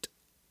so that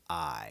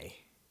I,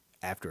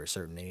 after a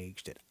certain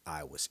age, that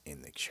I was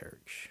in the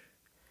church.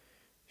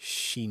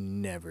 She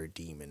never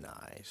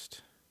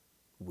demonized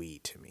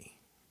weed to me.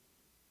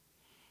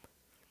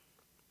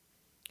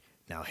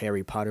 Now,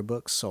 Harry Potter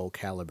books, Soul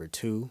Calibur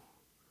 2,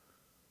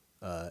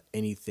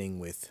 anything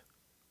with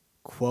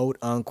quote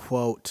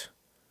unquote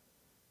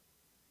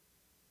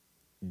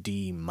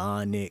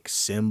demonic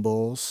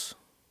symbols,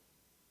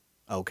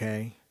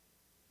 okay?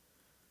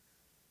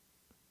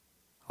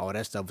 All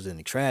that stuff was in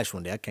the trash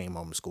one day. I came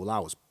home from school. I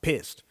was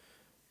pissed.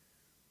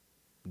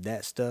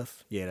 That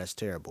stuff, yeah, that's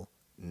terrible.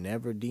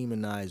 Never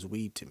demonize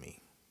weed to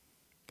me.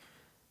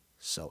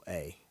 So,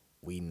 hey,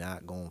 we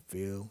not gonna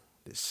feel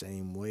the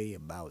same way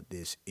about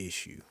this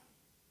issue.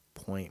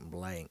 Point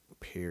blank,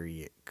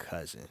 period,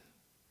 cousin.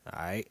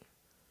 Alright?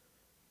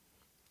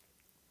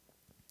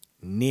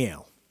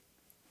 Now.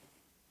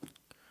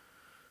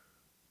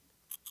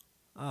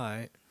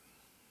 Alright.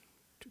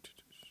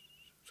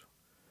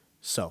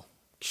 So,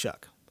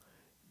 Chuck,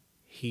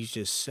 he's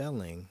just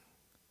selling.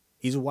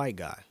 He's a white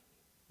guy,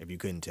 if you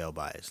couldn't tell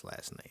by his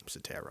last name,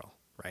 Sotero,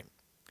 right?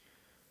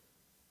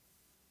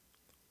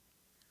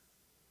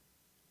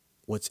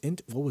 What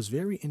was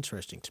very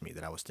interesting to me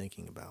that I was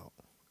thinking about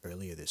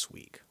earlier this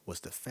week was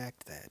the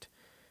fact that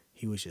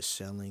he was just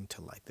selling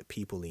to like the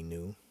people he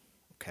knew,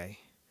 okay?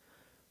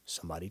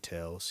 Somebody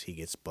tells, he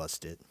gets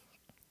busted.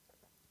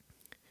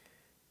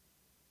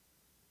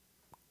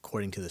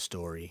 According to the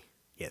story,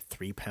 he had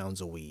 3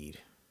 pounds of weed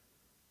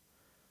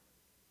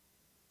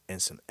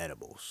and some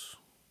edibles.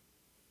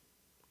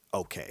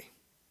 Okay,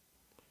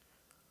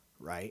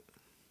 right?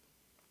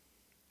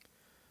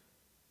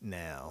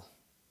 Now,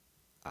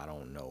 I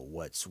don't know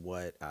what's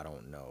what. I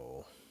don't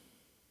know.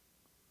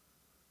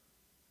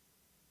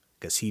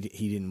 because he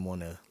didn't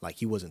want to, like,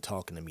 he wasn't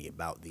talking to me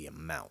about the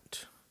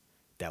amount.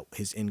 That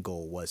his end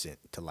goal wasn't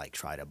to like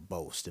try to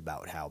boast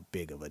about how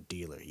big of a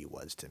dealer he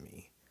was to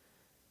me.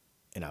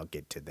 And I'll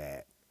get to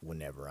that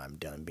whenever I'm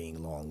done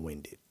being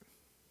long-winded.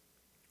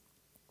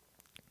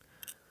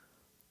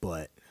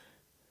 But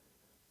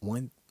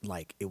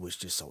it was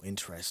just so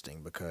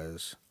interesting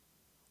because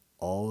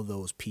all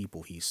those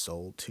people he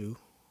sold to,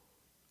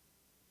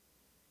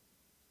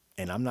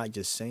 and I'm not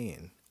just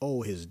saying,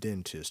 oh, his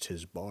dentist,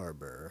 his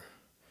barber.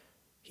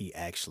 He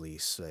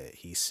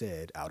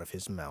said out of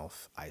his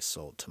mouth, I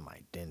sold to my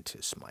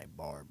dentist, my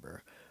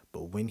barber.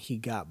 But when he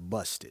got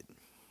busted,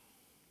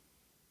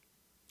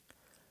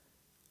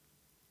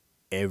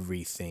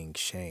 everything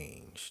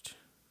changed.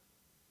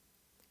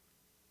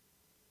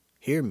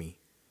 Hear me.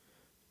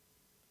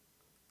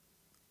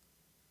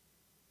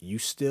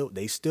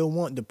 They still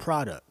want the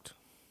product,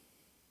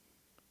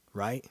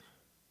 right?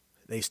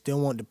 They still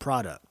want the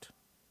product.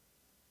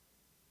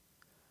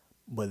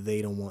 But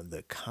they don't want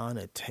the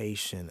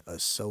connotation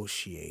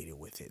associated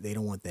with it. They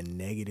don't want the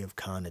negative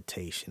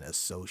connotation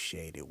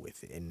associated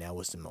with it. And that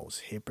was the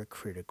most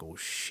hypocritical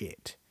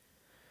shit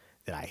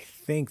that I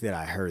think that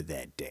I heard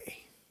that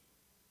day.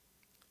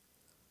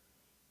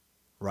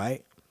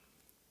 Right?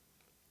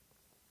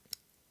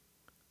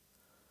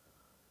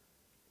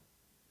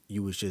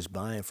 You was just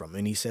buying from.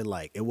 And he said,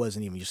 like, it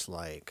wasn't even just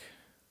like,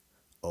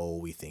 oh,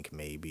 we think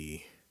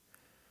maybe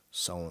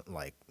someone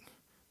like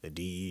the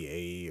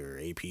DEA or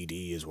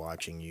APD is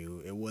watching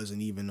you. It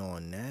wasn't even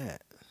on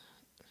that.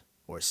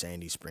 Or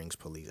Sandy Springs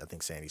police. I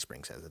think Sandy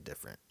Springs has a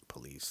different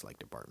police like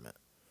department.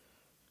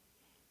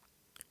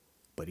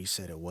 But he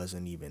said it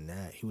wasn't even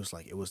that. He was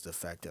like, it was the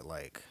fact that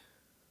like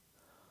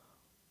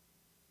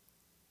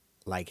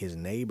his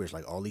neighbors,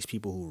 like all these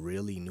people who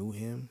really knew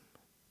him.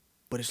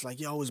 But it's like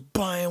y'all was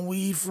buying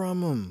weed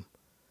from him.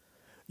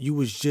 You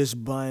was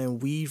just buying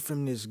weed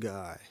from this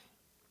guy.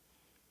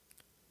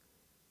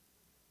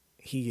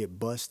 He get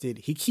busted.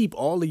 He keep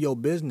all of your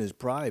business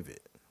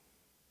private.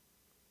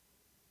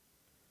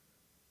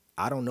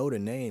 I don't know the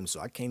name, so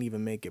I can't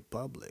even make it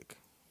public.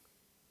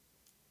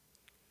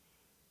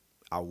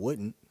 I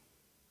wouldn't.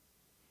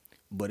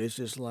 But it's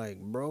just like,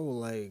 bro,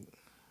 like,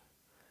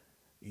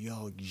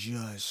 y'all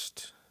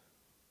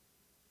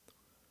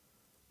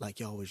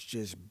was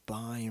just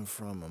buying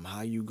from him.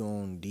 How you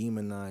gonna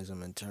demonize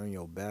him and turn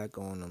your back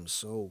on him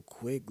so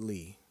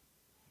quickly?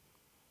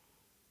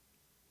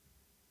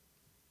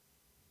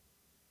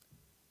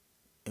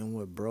 And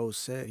what bro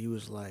said, he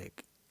was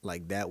like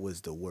that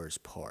was the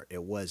worst part.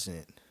 It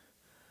wasn't,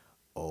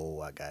 oh,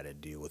 I gotta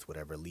deal with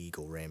whatever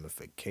legal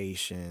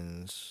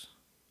ramifications,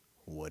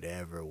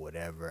 whatever.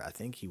 I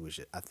think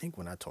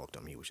when I talked to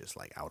him, he was just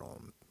like out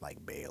on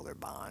like bail or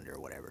bond or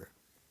whatever.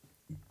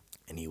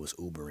 And he was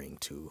Ubering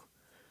to,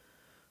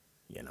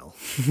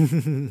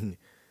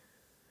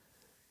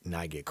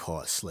 not get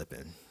caught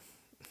slipping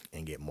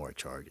and get more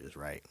charges,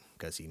 right?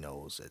 Because he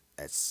knows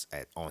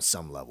that on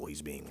some level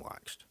he's being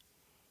watched.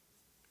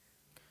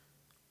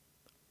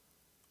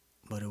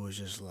 But it was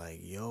just like,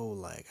 yo,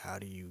 like how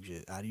do you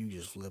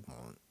flip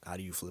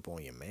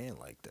on your man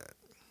like that?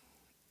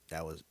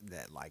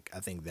 I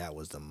think that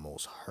was the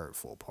most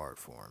hurtful part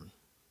for him.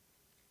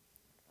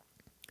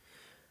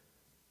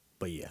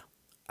 But yeah,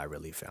 I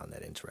really found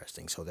that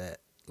interesting. So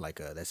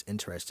that's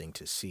interesting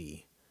to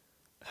see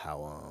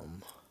how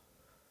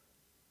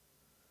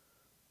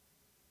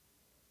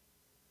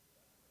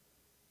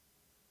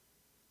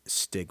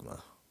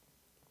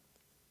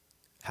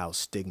how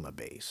stigma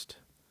based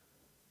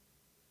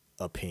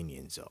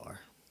opinions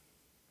are.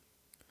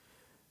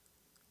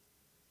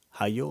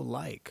 How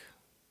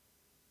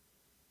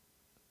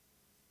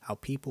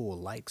people will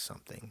like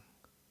something,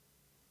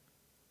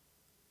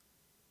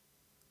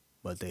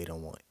 but they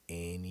don't want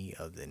any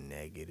of the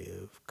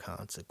negative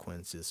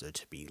consequences or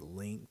to be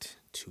linked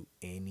to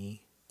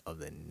any of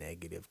the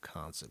negative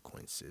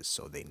consequences.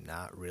 So they're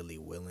not really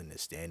willing to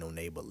stand on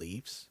their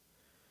beliefs.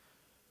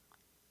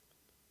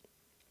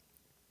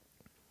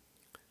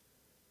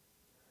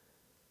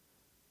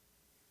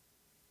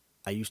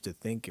 I used to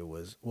think it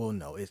was, well,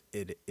 no,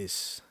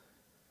 it's,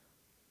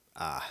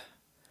 I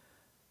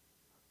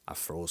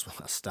froze.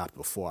 I stopped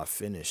before I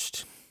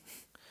finished.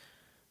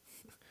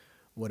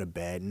 What a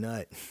bad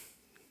nut.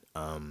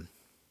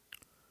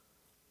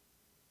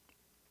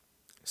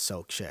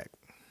 So check.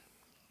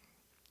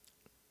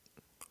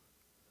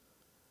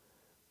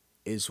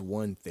 It's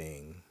one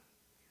thing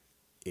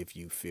if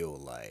you feel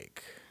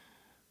like,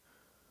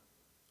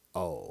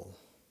 oh,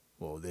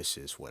 well, this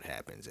is what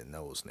happens in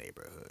those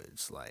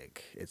neighborhoods.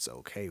 Like, it's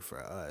okay for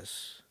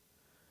us.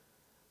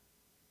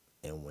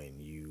 And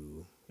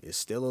it's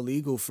still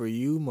illegal for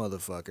you,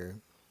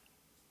 motherfucker.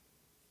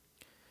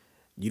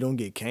 You don't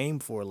get came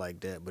for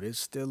like that, but it's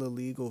still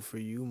illegal for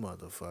you,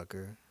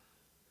 motherfucker.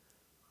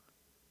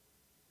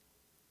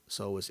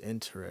 So it's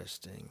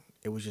interesting.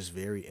 It was just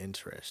very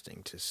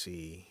interesting to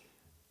see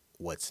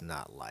what's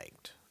not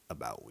liked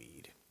about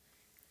weed.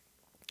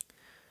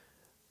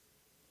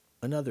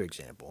 Another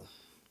example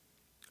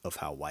of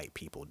how white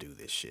people do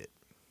this shit.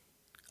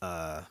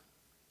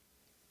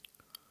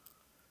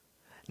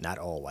 Not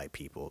all white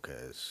people,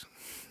 because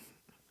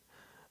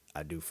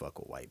I do fuck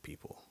with white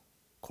people.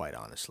 Quite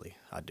honestly,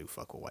 I do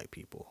fuck with white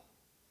people.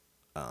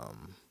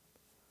 Um,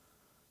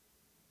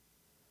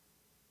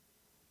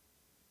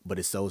 but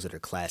it's those that are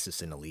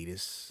classist and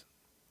elitists,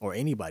 or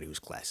anybody who's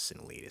classist and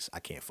elitist. I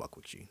can't fuck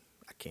with you.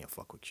 I can't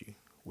fuck with you.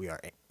 We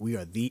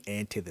are the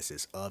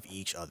antithesis of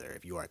each other.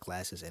 If you are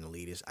classist and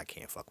elitist, I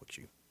can't fuck with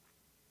you.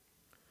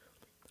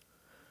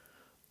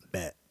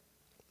 Bet.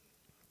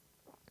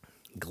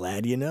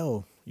 Glad you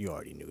know. You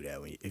already knew that.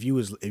 If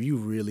you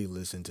really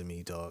listened to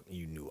me talk,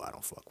 you knew I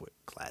don't fuck with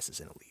classist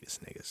and elitist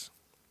niggas.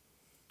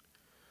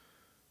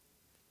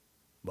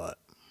 But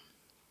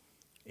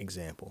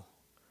example,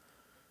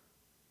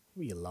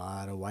 be a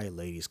lot of white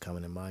ladies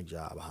coming to my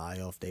job high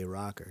off they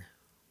rocker.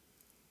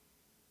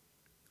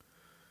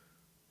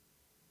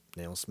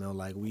 They don't smell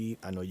like weed.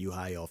 I know you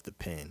high off the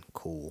pen.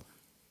 Cool.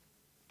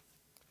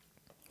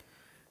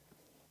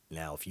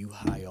 Now, if you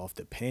high off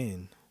the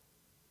pen,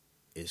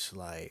 it's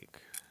like,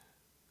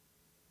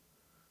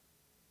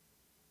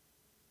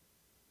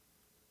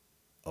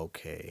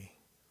 okay,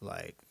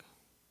 like,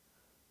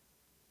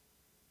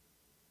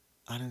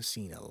 I done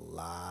seen a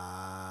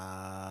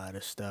lot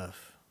of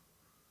stuff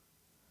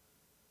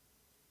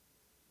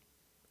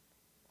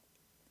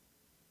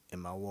in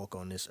my walk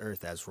on this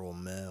earth as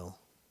Romel,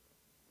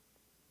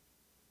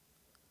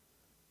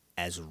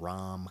 as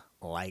Rom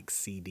like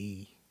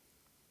CD.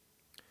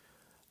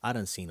 I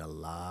done seen a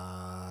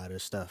lot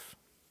of stuff.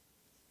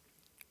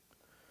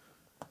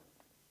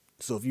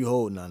 So if you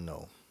holding, I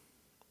know,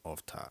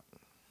 off top.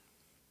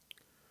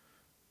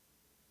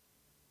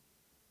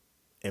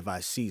 If I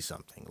see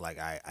something, like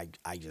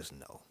I just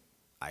know.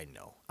 I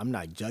know. I'm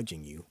not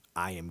judging you.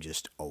 I am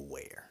just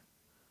aware.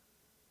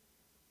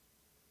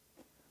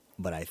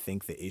 But I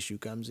think the issue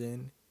comes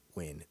in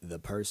when the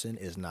person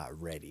is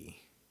not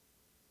ready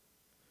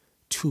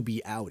to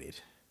be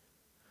outed.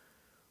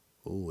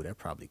 Ooh, that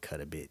probably cut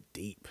a bit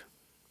deep.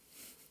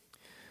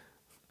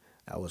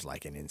 That was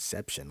like an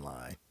Inception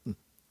line.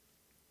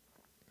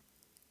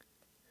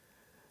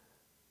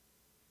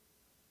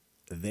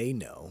 They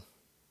know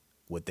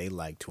what they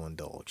like to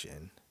indulge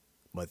in,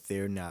 but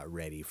they're not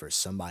ready for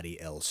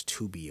somebody else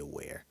to be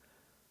aware.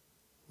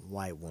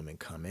 White woman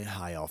coming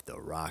high off the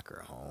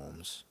rocker,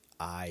 Holmes.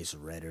 Eyes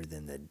redder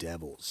than the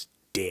devil's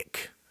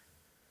dick.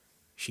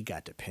 She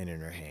got the pen in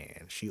her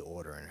hand. She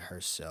ordering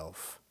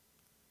herself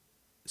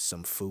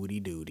some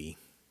foodie doody.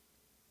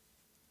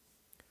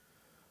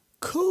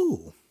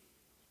 Cool.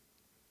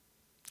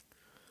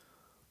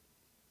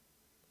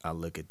 I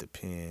look at the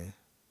pen,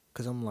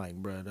 cause I'm like,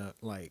 brother,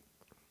 like,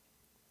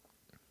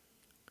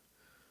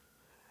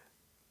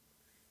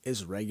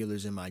 it's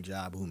regulars in my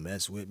job who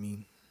mess with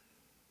me.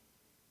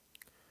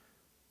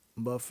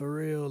 But for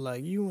real,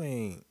 like, you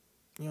ain't,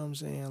 you know what I'm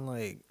saying?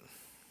 Like,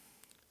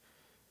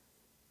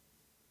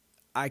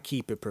 I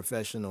keep it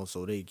professional,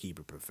 so they keep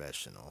it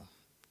professional.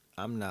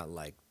 I'm not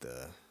like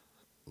the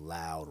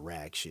loud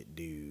rack shit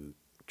dude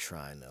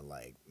trying to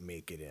like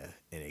make it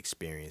an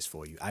experience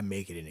for you. I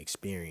make it an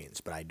experience,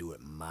 but I do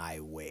it my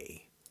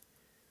way.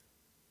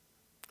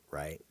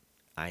 Right?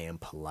 I am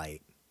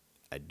polite.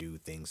 I do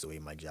things the way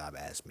my job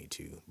asks me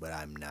to, but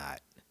I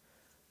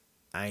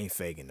ain't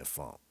faking the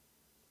funk.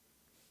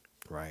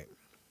 Right?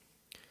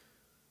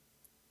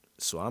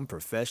 So I'm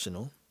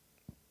professional.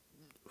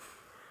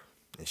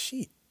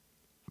 And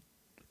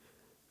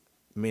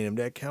man, if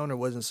that counter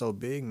wasn't so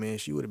big, man,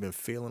 she would have been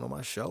feeling on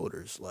my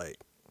shoulders. Like,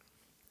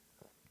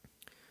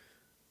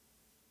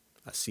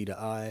 I see the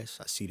eyes,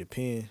 I see the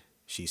pen.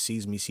 She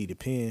sees me see the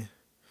pen.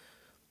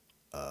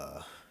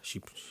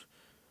 She,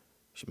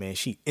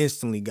 she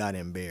instantly got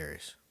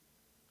embarrassed.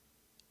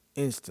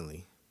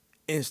 Instantly.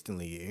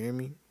 Instantly, you hear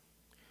me?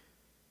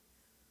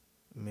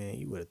 Man,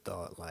 you would have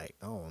thought, like,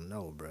 I don't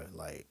know, bro.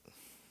 Like,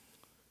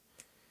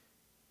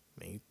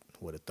 man, you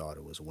would have thought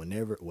it was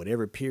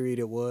whatever period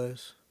it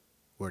was,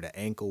 where the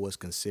ankle was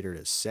considered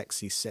a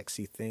sexy,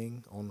 sexy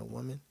thing on the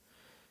woman.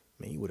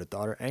 Man, you would have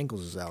thought her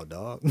ankles was out,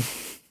 dog.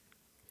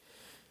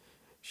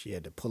 She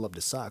had to pull up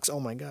the socks. Oh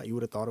my God, you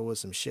would have thought it was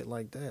some shit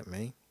like that,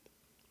 man.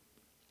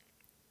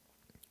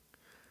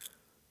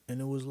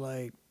 And it was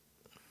like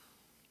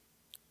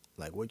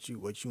what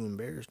you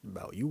embarrassed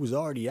about? You was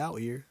already out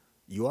here.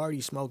 You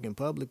already smoking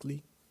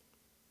publicly.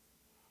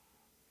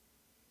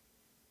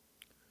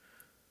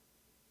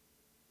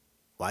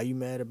 Why you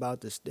mad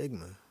about the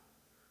stigma?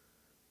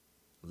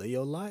 Live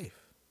your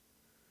life.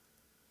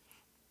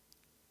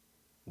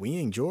 We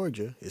in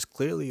Georgia. It's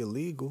clearly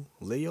illegal.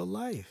 Live your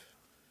life.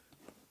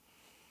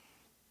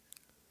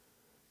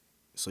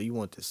 So you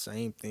want the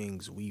same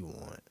things we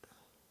want.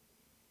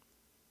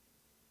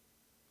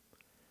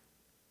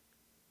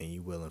 And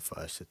you willing for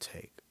us to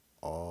take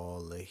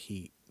all the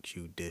heat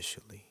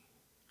judicially.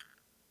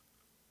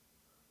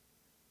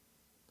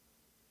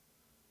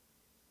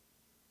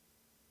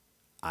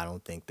 I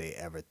don't think they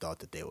ever thought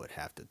that they would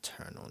have to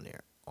turn on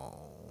their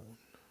own.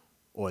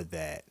 Or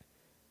that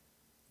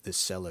the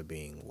seller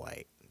being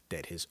white,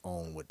 that his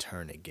own would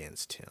turn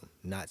against him.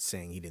 Not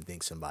saying he didn't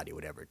think somebody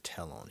would ever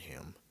tell on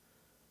him,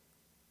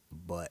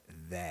 but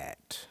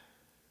that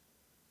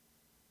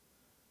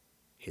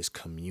his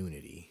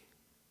community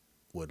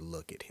would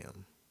look at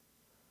him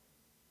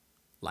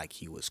like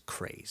he was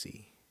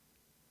crazy,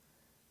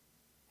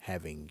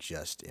 having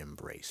just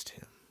embraced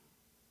him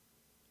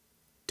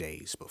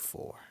days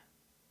before.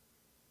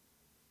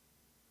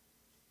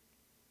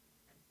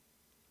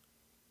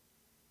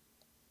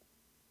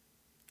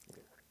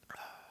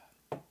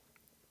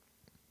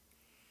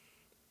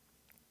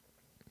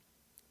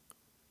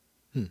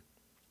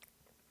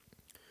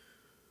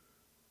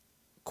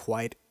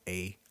 Quite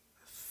a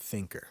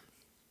thinker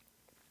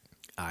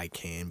I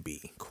can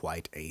be.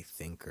 Quite a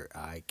thinker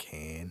I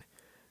can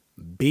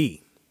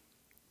be.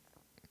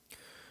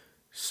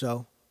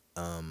 So,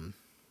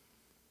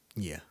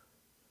 yeah,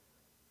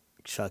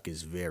 Chuck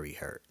is very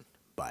hurt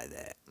by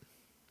that.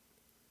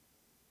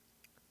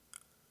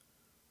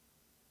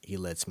 He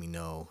lets me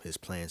know his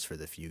plans for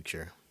the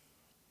future.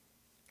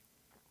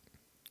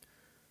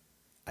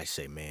 I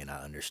say, man,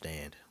 I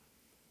understand.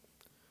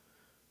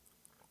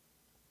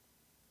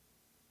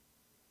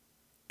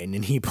 And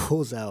then he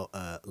pulls out,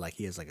 like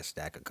he has like a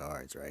stack of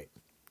cards, right?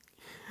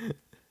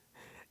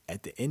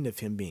 At the end of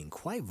him being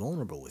quite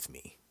vulnerable with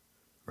me,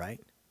 right?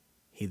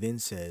 He then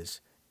says,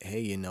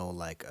 hey,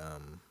 like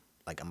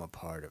I'm a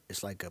part of,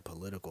 it's like a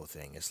political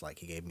thing. It's like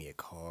he gave me a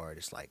card.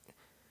 It's like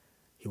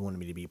he wanted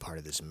me to be part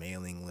of this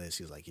mailing list.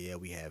 He's like, yeah,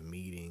 we have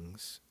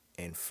meetings.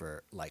 And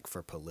for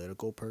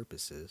political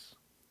purposes,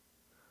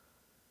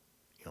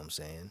 you know what I'm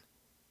saying?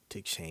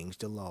 To change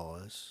the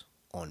laws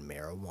on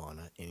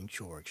marijuana in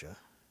Georgia.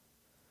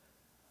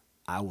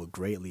 I would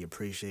greatly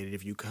appreciate it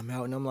if you come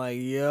out. And I'm like,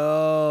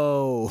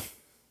 yo.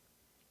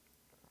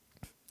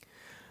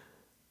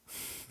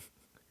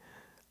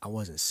 I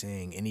wasn't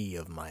saying any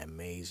of my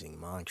amazing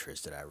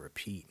mantras that I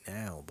repeat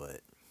now, but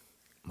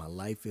my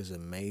life is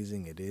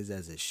amazing. It is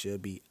as it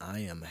should be. I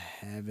am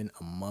having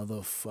a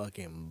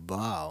motherfucking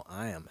ball.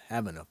 I am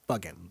having a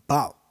fucking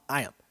ball.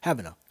 I am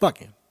having a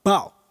fucking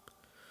ball.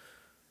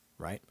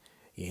 Right?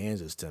 He hands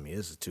this to me.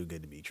 This is too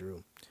good to be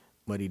true.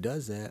 But he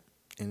does that,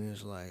 and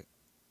it's like,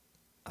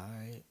 all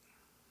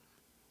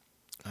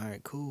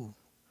right, cool.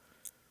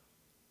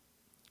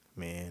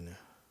 Man,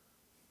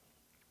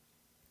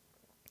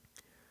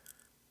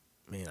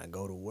 I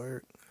go to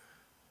work.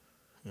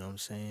 You know what I'm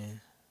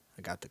saying?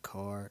 I got the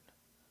card.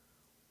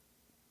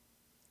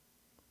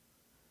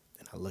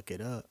 And I look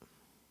it up.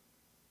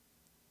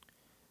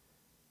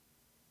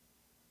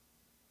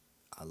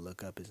 I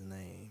look up his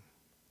name.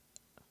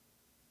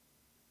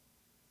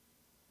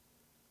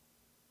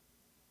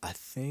 I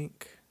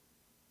think,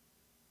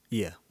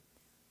 yeah,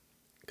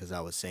 because I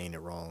was saying it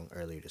wrong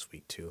earlier this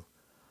week too.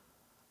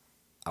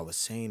 I was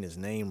saying his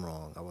name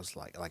wrong. I was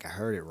like I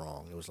heard it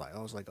wrong. I was like,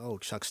 oh,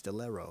 Chuck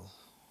Stillero.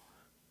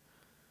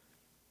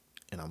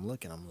 And I'm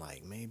looking, I'm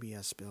like, maybe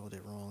I spelled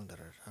it wrong.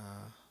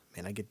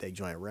 Man, I get that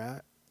joint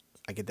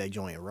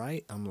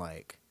right. I'm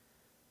like,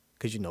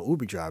 because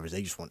Uber drivers,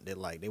 they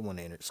want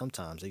to,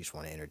 sometimes they just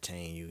want to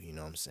entertain you. You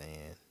know what I'm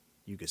saying?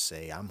 You could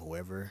say, I'm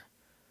whoever.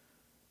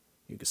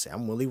 You could say,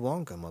 I'm Willy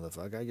Wonka,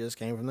 motherfucker. I just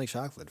came from the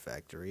chocolate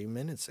factory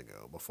minutes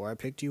ago before I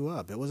picked you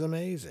up. It was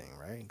amazing,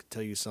 right? I could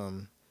tell you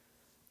some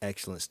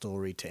excellent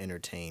story to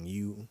entertain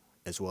you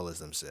as well as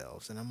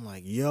themselves. And I'm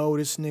like, yo,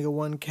 this nigga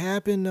wasn't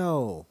capping,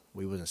 though.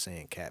 We wasn't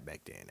saying cap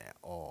back then at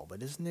all,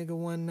 but this nigga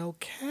wasn't no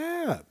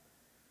cap.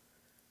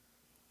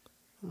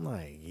 I'm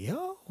like,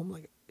 yo,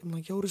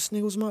 yo, this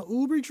nigga was my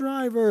Uber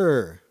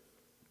driver.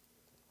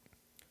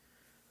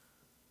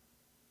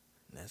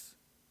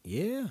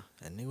 Yeah,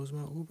 that nigga was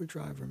my Uber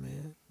driver,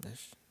 man.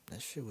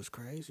 That shit was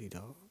crazy,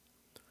 dog.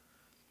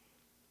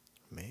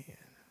 Man,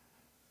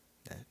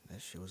 that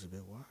shit was a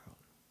bit wild.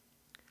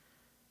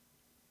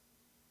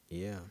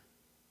 Yeah,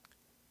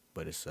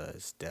 but it's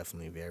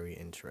definitely very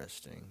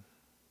interesting.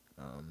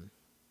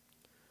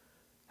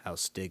 How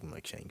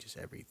stigma changes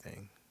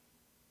everything.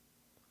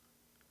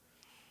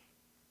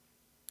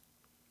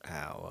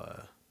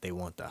 How they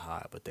want the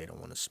high, but they don't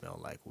want to smell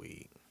like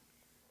weed,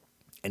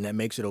 and that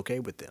makes it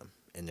okay with them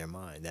in their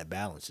mind. That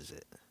balances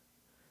it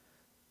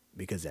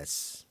because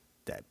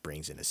that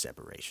brings in a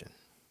separation.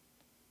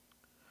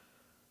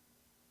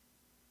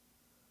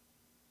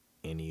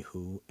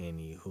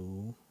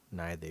 Anywho,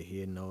 neither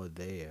here nor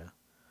there.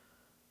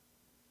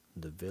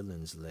 The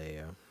villain's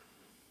lair.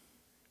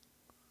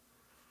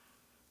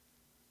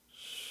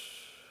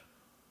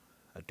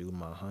 I do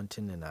my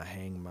hunting and I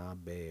hang my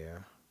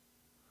bear.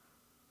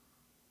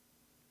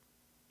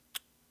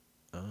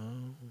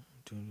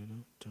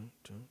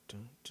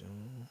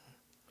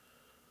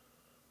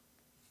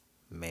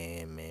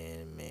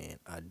 Man.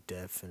 I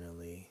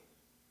definitely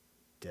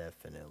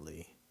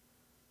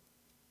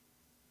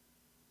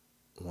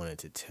wanted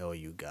to tell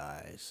you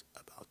guys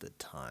about the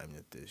time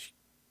that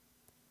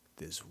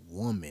this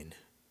woman,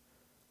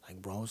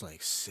 like, bro, I was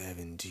like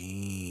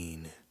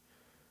 17,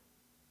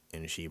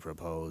 and she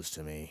proposed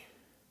to me.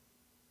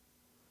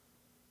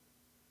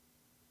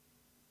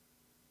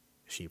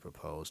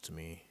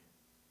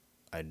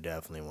 I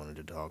definitely wanted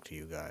to talk to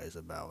you guys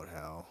about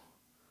how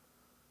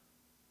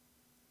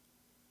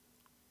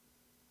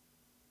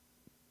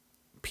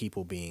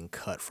people being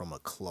cut from a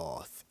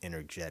cloth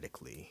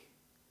energetically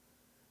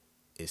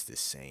it's the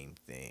same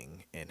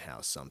thing, and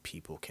how some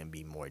people can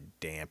be more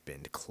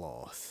dampened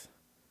cloth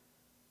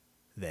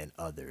than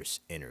others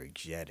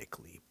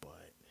energetically.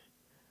 But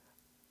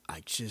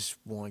I just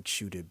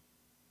want you to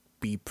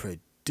be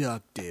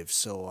productive,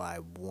 so I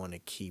want to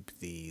keep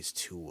these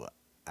to an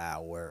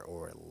hour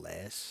or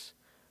less.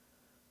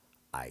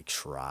 I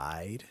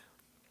tried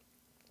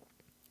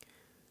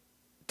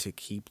to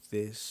keep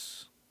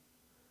this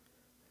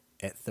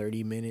at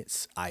 30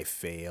 minutes. I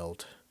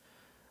failed,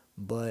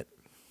 but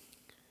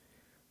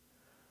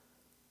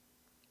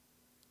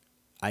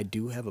I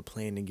do have a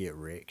plan to get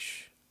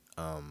rich.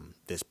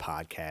 This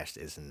podcast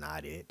is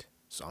not it,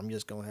 so I'm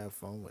just gonna have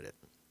fun with it.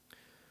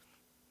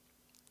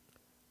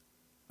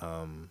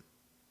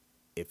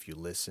 If you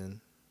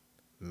listen,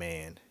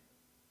 man,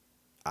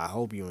 I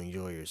hope you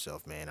enjoy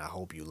yourself, man. I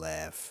hope you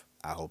laugh.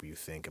 I hope you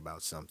think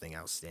about something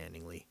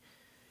outstandingly.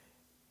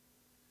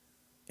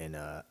 And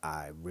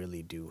I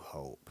really do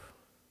hope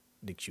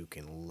that you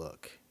can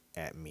look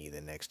at me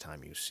the next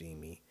time you see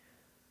me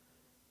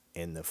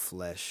in the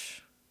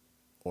flesh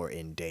or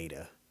in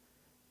data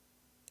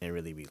and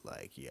really be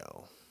like,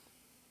 yo,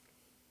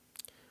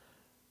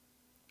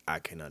 I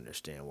can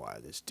understand why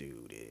this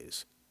dude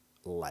is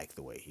like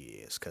the way he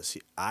is. Because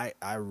I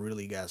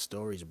really got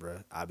stories,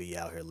 bruh. I be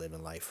out here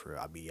living life for real.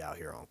 I be out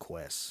here on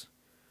quests.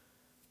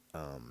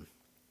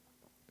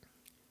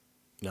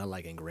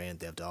 Like in Grand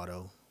Theft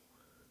Auto,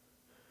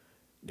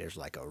 there's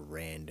like a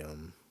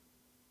random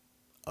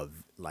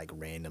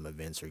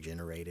events are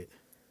generated.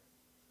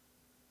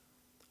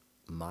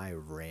 My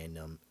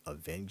random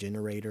event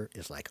generator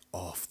is like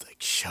off the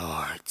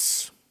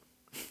charts.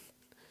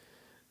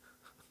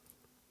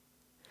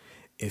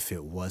 If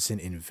it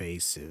wasn't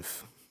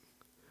invasive,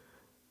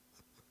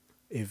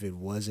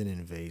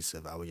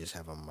 I would just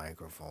have a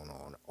microphone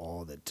on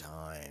all the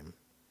time.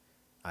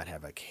 I'd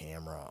have a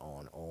camera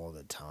on all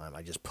the time.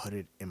 I just put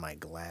it in my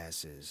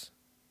glasses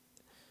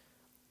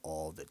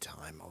all the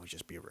time. I would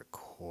just be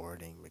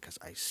recording because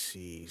I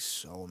see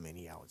so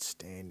many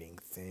outstanding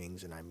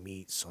things and I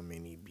meet so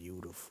many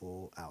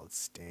beautiful,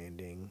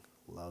 outstanding,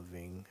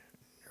 loving,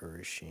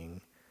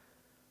 nourishing,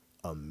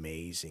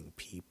 amazing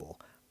people.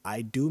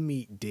 I do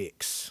meet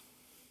dicks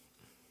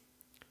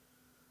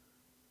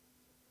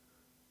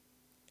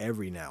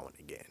every now and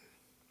again.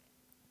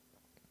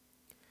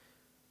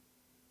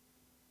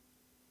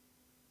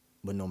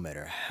 But no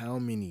matter how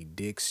many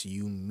dicks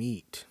you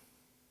meet,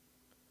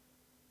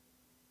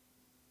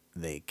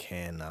 they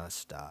cannot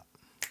stop.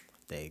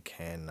 They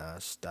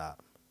cannot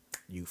stop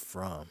you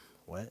from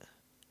what?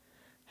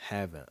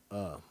 Having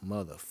a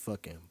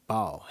motherfucking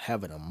ball.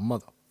 Having a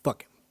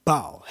motherfucking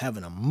ball.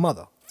 Having a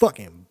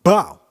motherfucking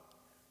ball.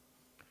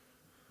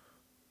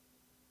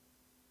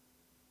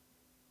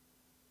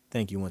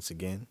 Thank you once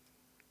again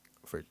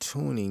for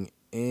tuning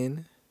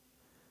in.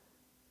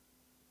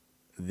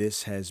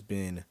 This has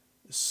been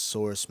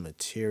Source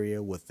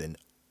Materia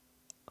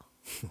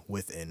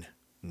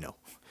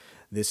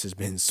This has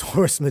been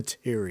Source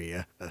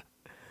Materia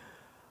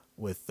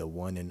with the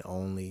one and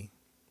only,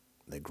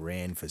 the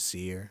Grand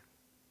Vizier,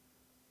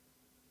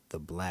 the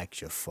Black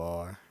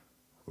Jafar,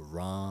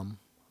 Ram,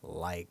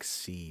 like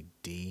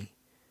CD.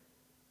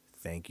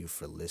 Thank you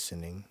for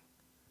listening.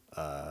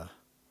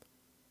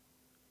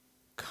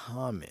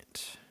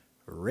 Comment,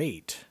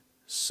 rate,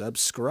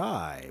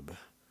 subscribe,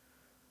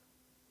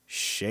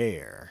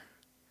 share.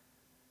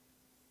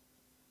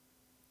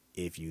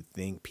 If you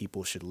think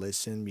people should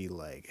listen, be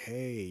like,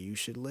 hey, you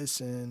should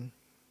listen.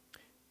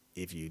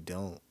 If you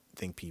don't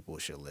think people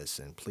should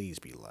listen, please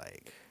be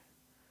like,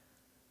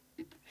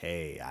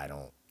 hey, I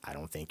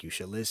don't think you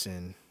should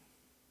listen.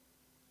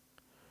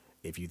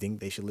 If you think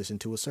they should listen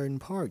to a certain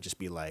part, just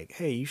be like,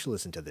 hey, you should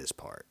listen to this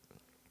part.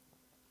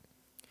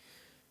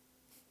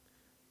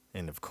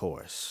 And of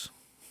course,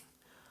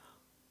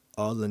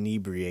 all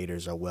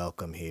inebriators are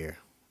welcome here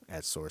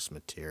at Source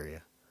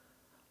Materia.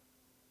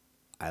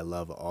 I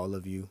love all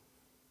of you.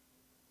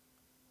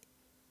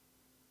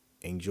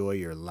 Enjoy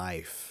your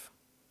life.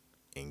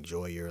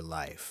 Enjoy your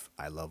life.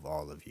 I love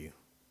all of you.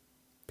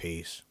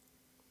 Peace.